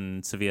fast,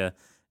 and Sevilla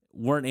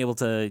weren't able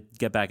to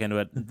get back into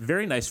it.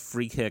 Very nice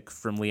free kick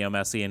from Leo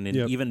Messi, and an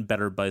Yep. even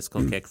better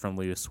bicycle kick from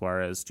Luis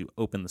Suarez to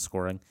open the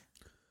scoring.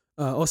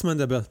 Ousmane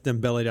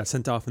Dembele got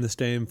sent off in this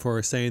game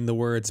for saying the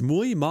words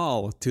 "muy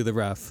mal" to the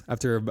ref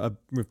after a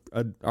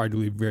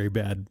arguably very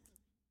bad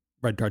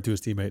red card to his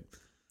teammate.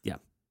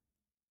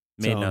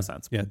 Made So, no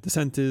sense. Yeah,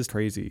 dissent is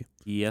crazy.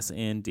 Yes,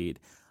 indeed.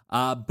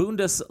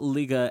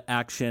 Bundesliga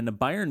action.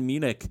 Bayern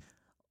Munich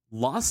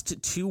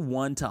lost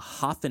 2-1 to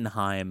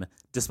Hoffenheim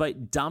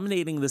despite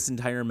dominating this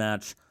entire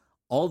match.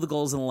 All the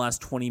goals in the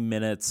last 20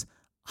 minutes.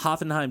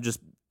 Hoffenheim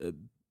just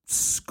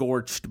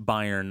scorched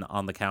Bayern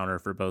on the counter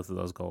for both of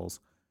those goals.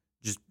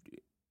 Just,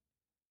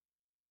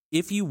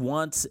 if you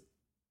want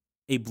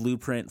a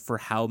blueprint for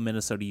how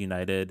Minnesota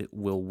United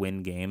will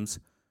win games,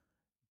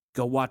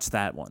 go watch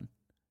that one.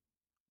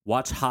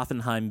 Watch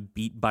Hoffenheim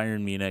beat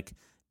Bayern Munich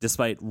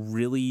despite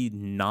really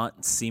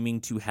not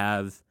seeming to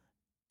have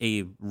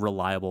a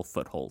reliable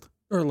foothold.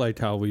 Or like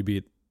how we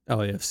beat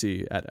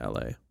LAFC at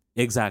LA.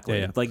 Exactly.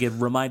 Yeah. Like, it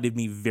reminded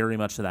me very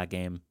much of that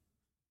game.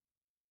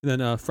 And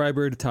then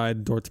Freiburg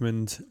tied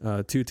Dortmund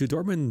 2-2.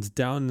 Dortmund's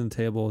down in the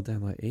table,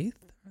 down like 8th?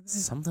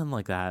 Something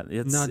like that.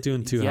 It's Not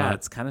doing too yeah, hot.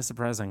 it's kind of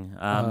surprising.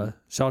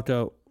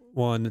 Schalke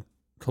won,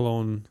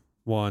 Cologne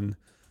won.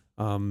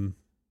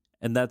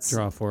 And that's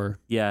Draw for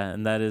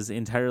and that is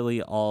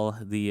entirely all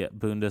the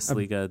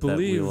Bundesliga that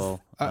we believe-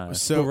 will.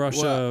 So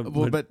Russia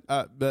would- but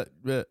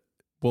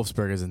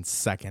Wolfsburg is in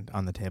second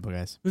on the table,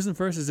 guys. who's in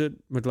first? Is it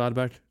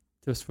Mönchengladbach?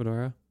 Just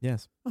Fedora?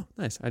 Yes. Oh,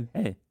 nice. I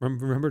Hey,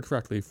 remembered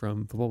correctly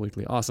from Football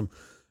Weekly. Awesome.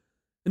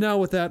 And now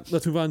with that,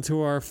 let's move on to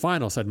our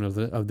final segment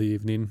of the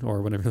evening,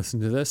 or whenever you listen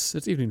to this.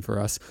 It's evening for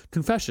us.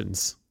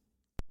 Confessions.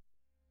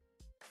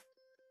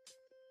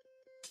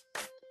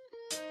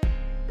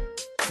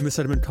 In this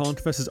segment, Colin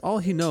confesses all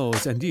he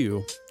knows, and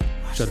you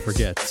should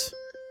forget.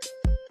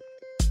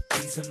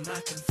 These are my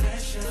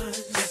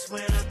confessions. Just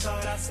when I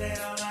thought I said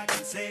all I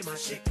can say, my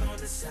chick on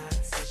the side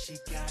says she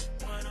got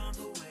one on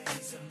the way.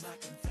 These are my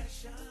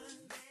confessions.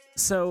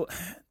 so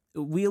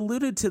we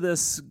alluded to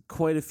this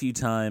quite a few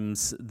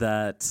times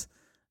that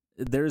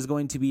there's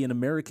going to be an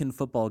American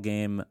football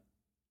game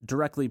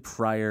directly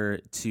prior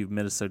to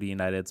Minnesota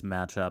United's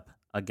matchup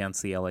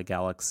against the LA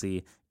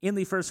Galaxy in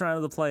the first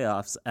round of the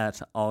playoffs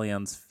at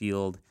Allianz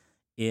Field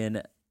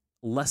in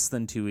less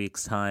than 2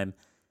 weeks' time.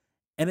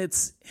 And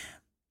it's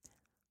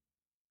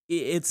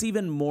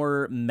even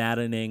more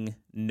maddening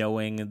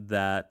knowing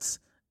that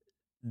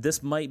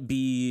this might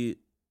be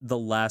the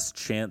last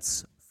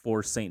chance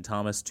for St.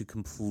 Thomas to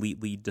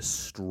completely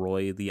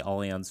destroy the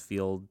Allianz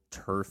Field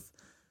turf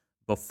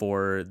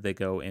before they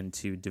go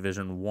into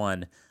Division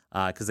 1,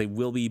 because they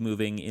will be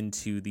moving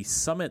into the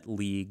Summit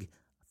League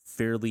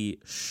fairly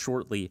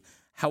shortly.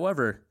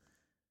 However,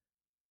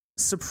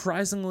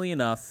 surprisingly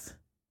enough,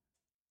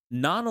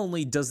 not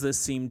only does this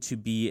seem to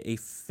be a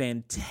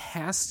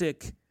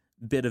fantastic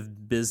bit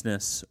of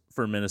business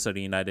for Minnesota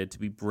United to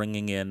be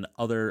bringing in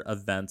other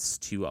events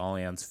to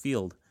Allianz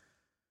Field,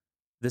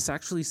 this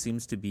actually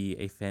seems to be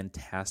a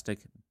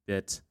fantastic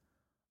bit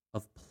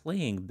of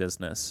playing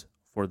business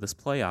for this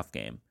playoff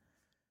game.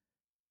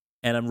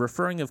 And I'm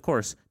referring, of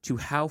course, to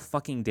how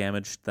fucking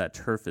damaged that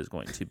turf is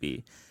going to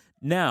be.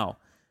 Now,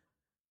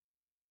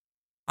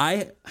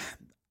 I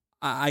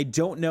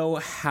don't know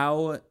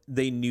how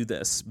they knew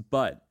this,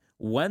 but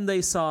when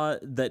they saw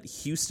that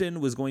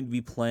Houston was going to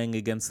be playing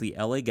against the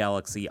LA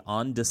Galaxy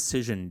on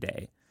decision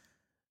day,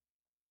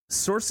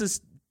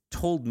 sources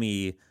told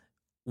me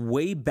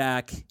way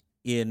back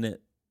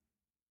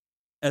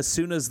as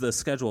soon as the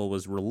schedule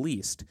was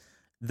released,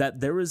 that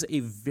there was a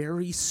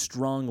very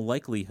strong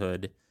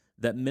likelihood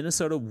that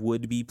Minnesota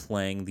would be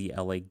playing the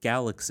LA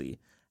Galaxy.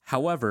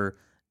 However,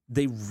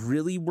 they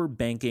really were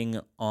banking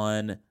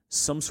on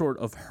some sort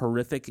of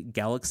horrific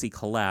Galaxy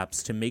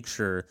collapse to make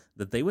sure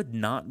that they would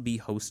not be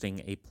hosting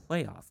a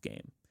playoff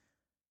game.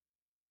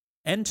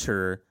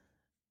 Enter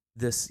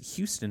this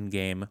Houston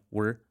game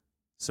where,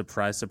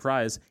 surprise,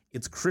 surprise,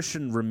 it's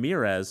Christian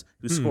Ramirez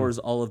who scores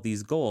all of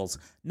these goals.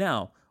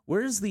 Now,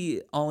 where does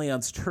the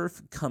Allianz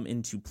turf come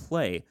into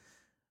play?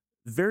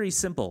 Very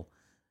simple.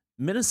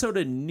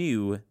 Minnesota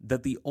knew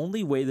that the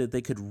only way that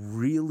they could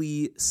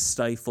really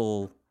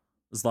stifle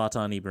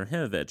Zlatan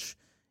Ibrahimovic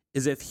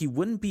is if he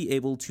wouldn't be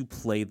able to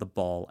play the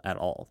ball at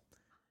all.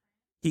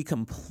 He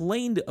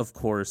complained, of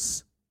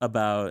course,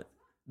 about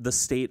the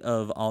state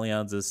of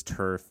Allianz's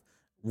turf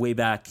way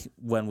back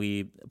when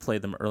we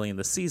played them early in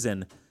the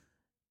season.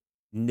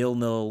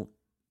 0-0,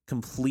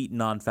 complete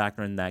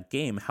non-factor in that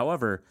game.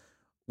 However,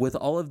 with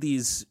all of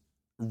these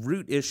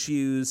root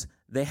issues,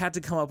 they had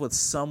to come up with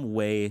some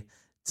way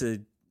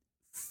to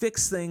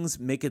fix things,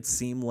 make it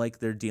seem like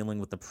they're dealing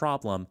with the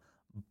problem,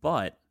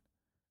 but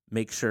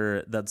make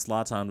sure that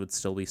Zlatan would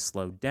still be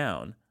slowed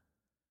down,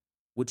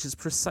 which is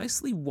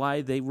precisely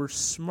why they were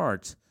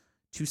smart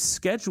to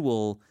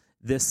schedule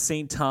this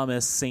St.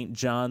 Thomas, St.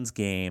 John's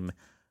game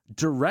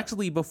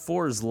directly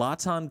before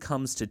Zlatan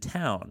comes to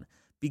town,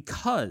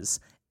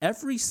 because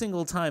every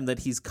single time that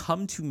he's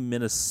come to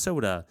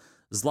Minnesota,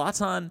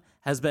 Zlatan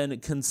has been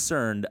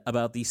concerned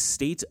about the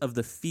state of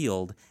the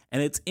field,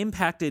 and it's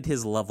impacted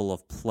his level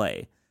of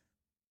play.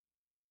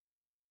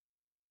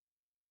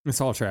 This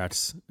all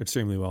tracks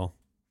extremely well.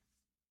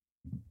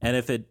 And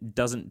if it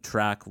doesn't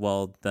track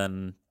well,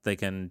 then they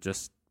can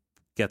just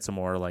get some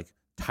more like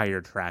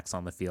tire tracks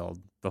on the field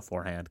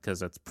beforehand,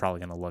 because it's probably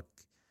going to look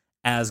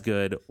as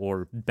good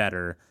or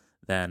better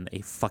than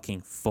a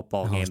fucking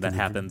football game it's that gonna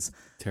be happens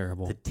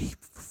Terrible. the day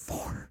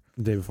before.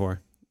 The day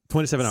before.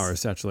 27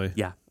 hours, actually.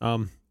 Yeah.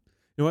 You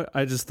know what?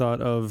 I just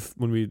thought of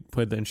when we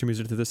played the intro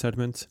music to this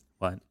segment,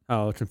 What?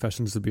 how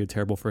Confessions would be a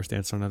terrible first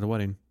dance song at a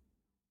wedding.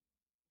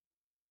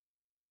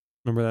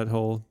 Remember that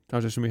whole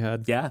conversation we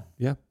had? Yeah.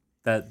 Yeah.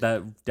 That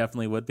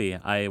definitely would be.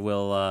 I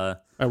will.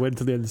 I waited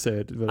until the end to say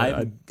it. But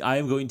I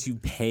am going to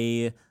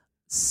pay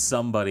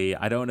somebody.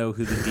 I don't know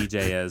who the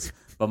DJ is,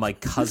 but my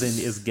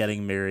cousin is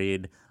getting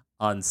married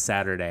on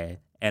Saturday,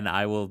 and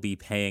I will be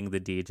paying the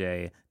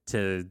DJ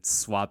to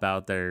swap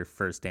out their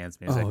first dance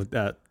music.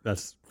 oh,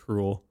 that's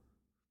cruel.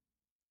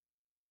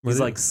 He's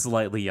like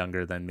slightly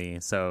younger than me,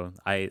 so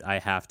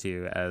I have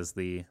to as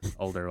the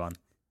older one.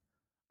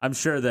 I'm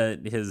sure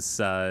that his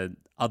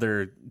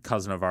other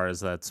cousin of ours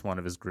that's one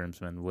of his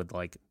groomsmen would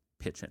like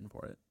pitch in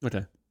for it.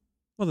 Okay.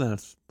 Well, then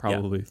that's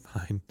probably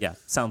fine. Yeah,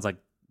 sounds like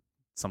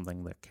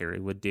something that Carrie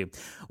would do.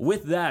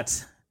 With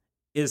that,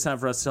 it is time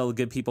for us to tell the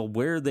good people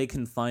where they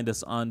can find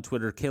us on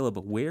Twitter. Caleb,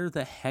 where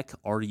the heck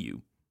are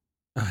you?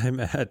 I'm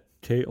at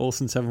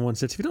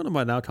KOlson716. If you don't know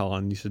by now,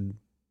 Colin, you should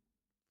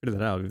figure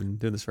that out. We've been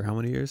doing this for how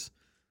many years?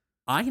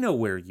 I know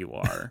where you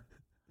are,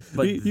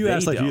 but you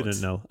asked like don't. you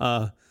didn't know.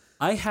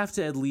 I have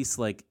to at least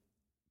like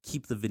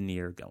keep the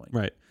veneer going.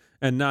 Right.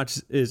 And Notch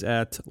is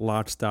at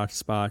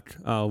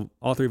Lotch.Spock.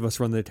 All three of us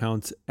run the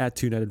accounts at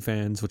Two United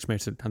Fans, which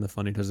makes it kind of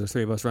funny because there's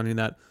three of us running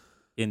that.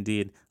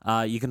 Indeed.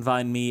 You can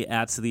find me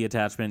at The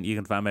Attachment. You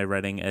can find my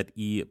writing at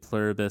E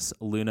Pluribus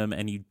Lunum,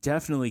 and you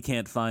definitely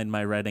can't find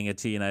my writing at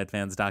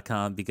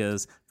TwoUnitedFans.com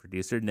because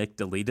producer Nick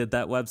deleted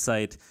that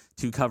website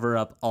to cover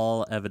up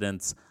all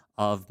evidence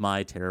of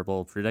my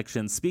terrible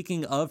predictions.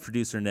 Speaking of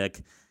producer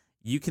Nick,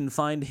 you can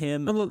find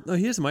him.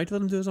 He has a mic.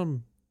 Let him do his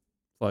own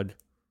flood.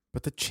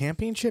 But the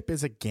championship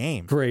is a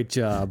game. Great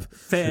job.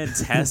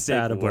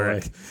 Fantastic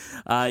work.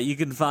 You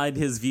can find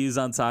his views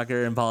on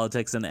soccer and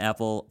politics and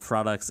Apple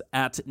products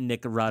at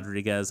Nick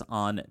Rodriguez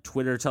on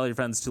Twitter. Tell your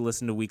friends to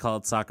listen to We Call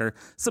It Soccer.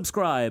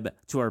 Subscribe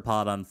to our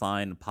pod on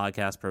fine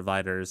podcast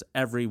providers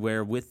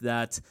everywhere. With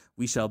that,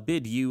 we shall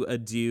bid you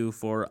adieu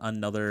for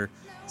another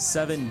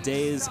 7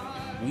 days.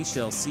 We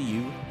shall see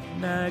you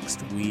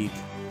next week.